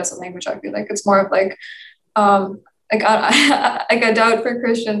treated as a language. I feel like it's more of like I doubt for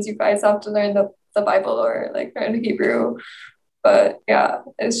Christians, you guys have to learn the Bible or like learn Hebrew. But yeah,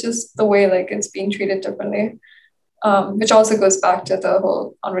 it's just the way like it's being treated differently. Which also goes back to the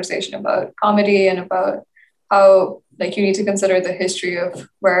whole conversation about comedy and about how like you need to consider the history of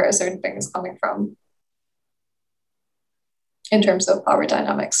where a certain thing is coming from in terms of power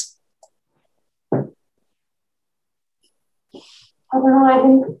dynamics. I don't know, I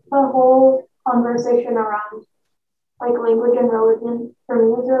think the whole conversation around like language and religion for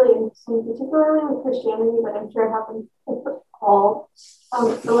me is really interesting, particularly with Christianity, but I'm sure it happens with all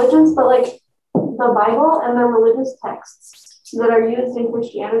religions, but like the Bible and the religious texts that are used in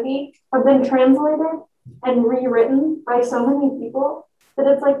Christianity have been translated and rewritten by so many people that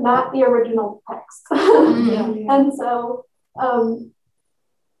it's like not the original text. And so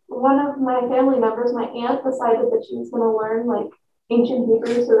one of my family members, my aunt, decided that she was going to learn like ancient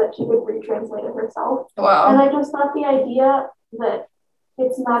Hebrew so that she could retranslate it herself. Wow. And I just thought the idea that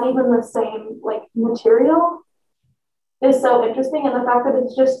it's not even the same like material is so interesting, and the fact that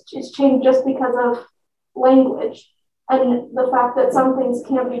it's changed just because of language, and the fact that some things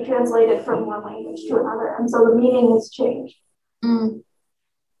can't be translated from one language to another, and so the meaning has changed. I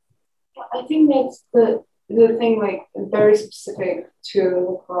think that's the thing, like very specific to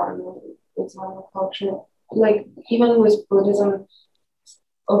the Quran and Islamic culture. Like even with Buddhism,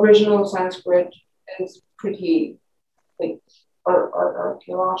 original Sanskrit is pretty like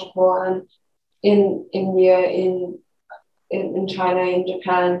archaeological, and in India, in China, in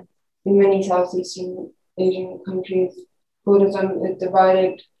Japan, in many Southeastern Asian countries, Buddhism is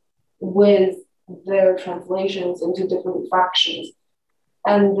divided with their translations into different fractions.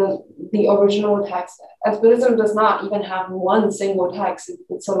 And the original text, as Buddhism does not even have one single text,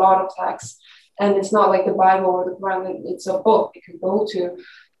 it's a lot of texts. And it's not like the Bible or the Quran, it's a book you can go to.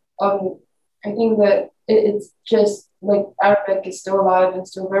 I think that it's just like Arabic is still alive and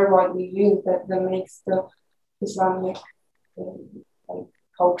still very widely used, that makes the Islamic like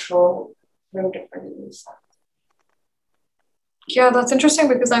cultural very different in this sense. Yeah, that's interesting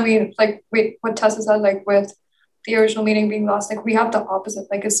because I mean, like, wait, what Tessa said, like with the original meaning being lost, like we have the opposite,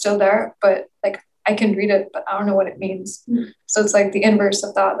 like it's still there, but like I can read it, but I don't know what it means. So it's like the inverse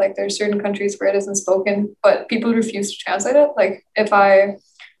of that. Like there's certain countries where it isn't spoken, but people refuse to translate it. Like if I,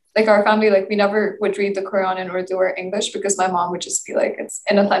 like our family, like we never would read the Quran in Urdu or English because my mom would just be like, it's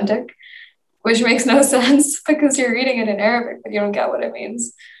inauthentic, which makes no sense because you're reading it in Arabic, but you don't get what it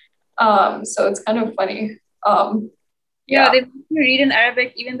means. So it's kind of funny. Yeah, they make you read in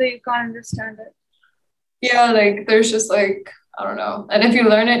Arabic even though you can't understand it. Yeah, like there's just like, I don't know. And if you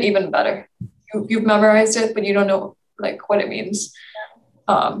learn it, even better. You've memorized it, but you don't know like what it means.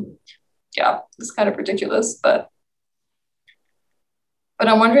 Yeah, it's kind of ridiculous, but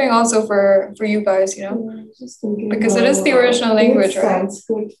I'm wondering also for you guys, you know, because it is the original language, right?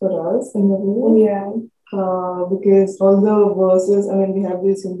 Sanskrit for us in the way. Yeah. Because all the verses, I mean, we have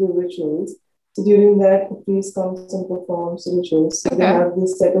these Hindu rituals. So during that, the priest comes and performs rituals. So they have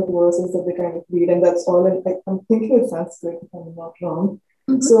this set of verses that they kind of read, and that's all. I'm thinking it's Sanskrit, if I'm not wrong.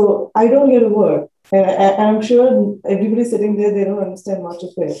 So I don't get a word. And I'm sure everybody sitting there, they don't understand much of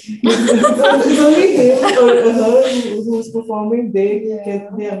it. It's only him or her who's performing,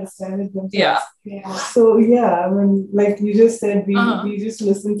 they understand it themselves. Yeah. So yeah, I mean, like you just said, we just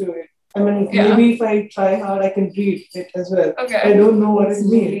listen to it. I mean, maybe if I try hard, I can read it as well. Okay. I don't know what it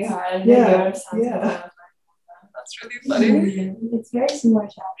means. Really hard. Yeah. That's really funny. It's very similar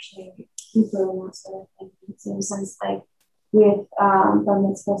to actually Hebrew and sort of thing. In the sense, like with the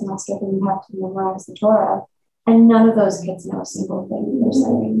mitzvahs and Oscar, you have to memorize the Torah, and none of those kids know a single thing they're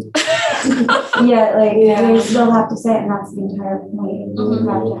saying. They still have to say it, and that's the entire point. You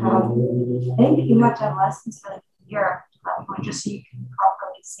have to have, I think you have to have lessons for like a year at that point, just so you can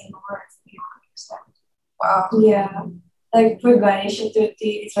properly say the words that you don't understand. Wow. Yeah. Like for Ganesh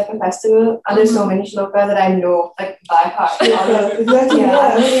Chaturthi, it's like a festival. And there's so many shlokas that I know like by heart. Exactly.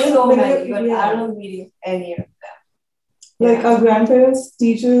 I know so many, but I don't read any of them. Like our grandparents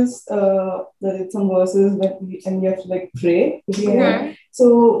teach us that it's some verses and you have to like pray.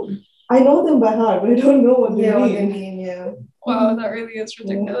 So I know them by heart, but I don't know what they mean. Wow, that really is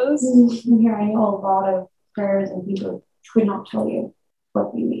ridiculous. Here I know a lot of prayers and people could not tell you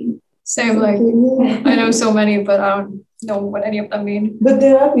what they mean. Same, like I know so many, but I don't know what any of them mean. But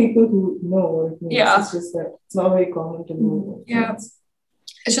there are people who know what it means. Yeah. It's just that it's not very common to know. Yeah.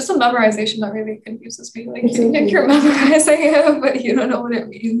 It's just a memorization that really confuses me. Like you think you're memorizing it, but you don't know what it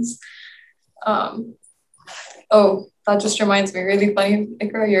means. Oh, that just reminds me, really funny,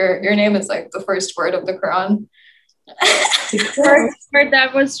 Ikra, your name is like the first word of the Quran. First word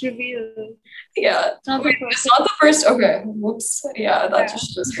that was revealed. Yeah. It's not the first. Okay. Whoops. Yeah, that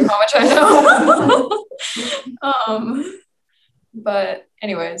just shows you how much I know. But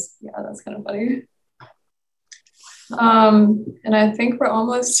anyways, yeah, that's kind of funny. And I think we're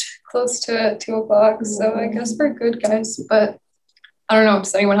almost close to 2:00, so I guess we're good, guys. But I don't know,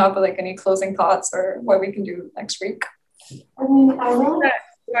 does anyone have like any closing thoughts or what we can do next week? I mean, I really...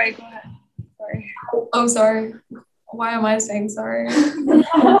 Sorry, go ahead. Sorry. Oh, sorry. Why am I saying sorry?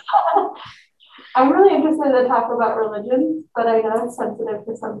 I'm really interested to talk about religion, but I know it's sensitive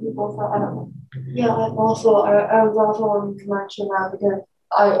to some people, so I don't know. Yeah, I was also wanting to mention that because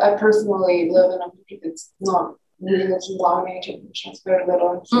I personally live in a country that's not religion dominated, which has very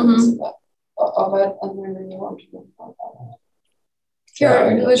little influence of it, and we really want to know about that. Yeah,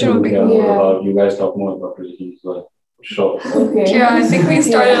 religion would be cool. About you guys talk more about religion as well. Sure. Okay. Yeah, I think we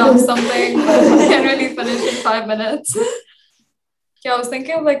started off something, but we can't really finish in 5 minutes. Yeah, I was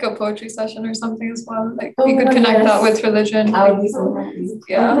thinking of like a poetry session or something as well. Like we could connect that with religion. I would be so happy.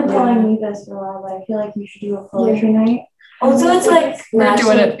 Yeah. I've been telling me this for a while, but I feel like you should do a poetry night. Also, it's like we're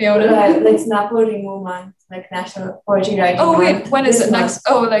doing it, Fiona. Like Snap Poetry Month, like National Poetry Writing Month. Oh wait, when is it next?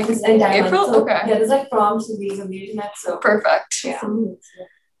 Oh, like April? So, okay. Yeah, there's like prompts to these on the internet. So perfect. Yeah.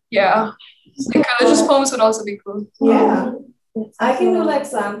 Yeah. Like religious poems would also be cool. Yeah. I can do like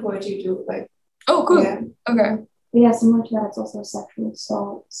slam poetry too. Like. Oh, cool. Yeah. Okay. Yeah, similar to that, it's also sexual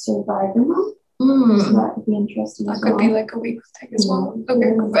assault survivor month. So that could be interesting. That could be like a week thing as well.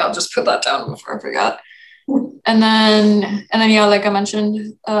 Okay, cool. I'll just put that down before I forget. And then yeah, like I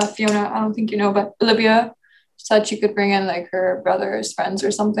mentioned, Fiona, I don't think you know, but Olivia said she could bring in like her brother's friends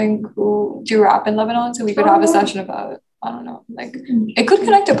or something who do rap in Lebanon, so we could have a session about, I don't know, like it could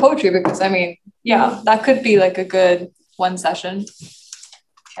connect to poetry, because I mean, yeah, that could be like a good one session.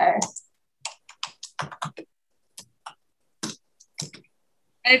 Okay.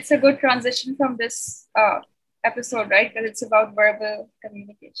 It's a good transition from this episode, right? Because it's about verbal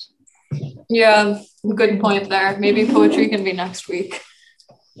communication. Yeah, good point there. Maybe poetry can be next week.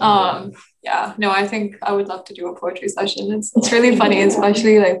 Yeah, no, I think I would love to do a poetry session. It's really funny,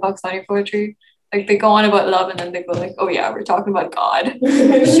 especially like Pakistani poetry. Like they go on about love and then they go like, oh yeah, we're talking about God.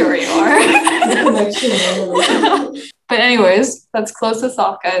 Sure you are. But anyways, let's close this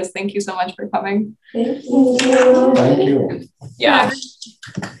off, guys. Thank you so much for coming. Thank you. Thank you. Yeah.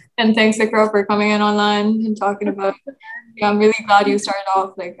 And thanks, Ikra, for coming in online and talking about. Yeah, I'm really glad you started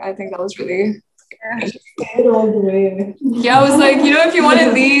off. Like, I think that was really. Stayed all the way. Yeah, I was like, if you want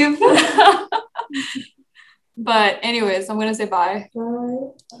to leave. But anyways, I'm gonna say bye.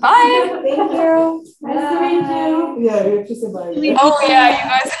 Bye. Bye. Thank you. Nice to meet you. Yeah, we have to say bye. Oh yeah, you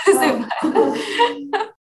guys have to say bye.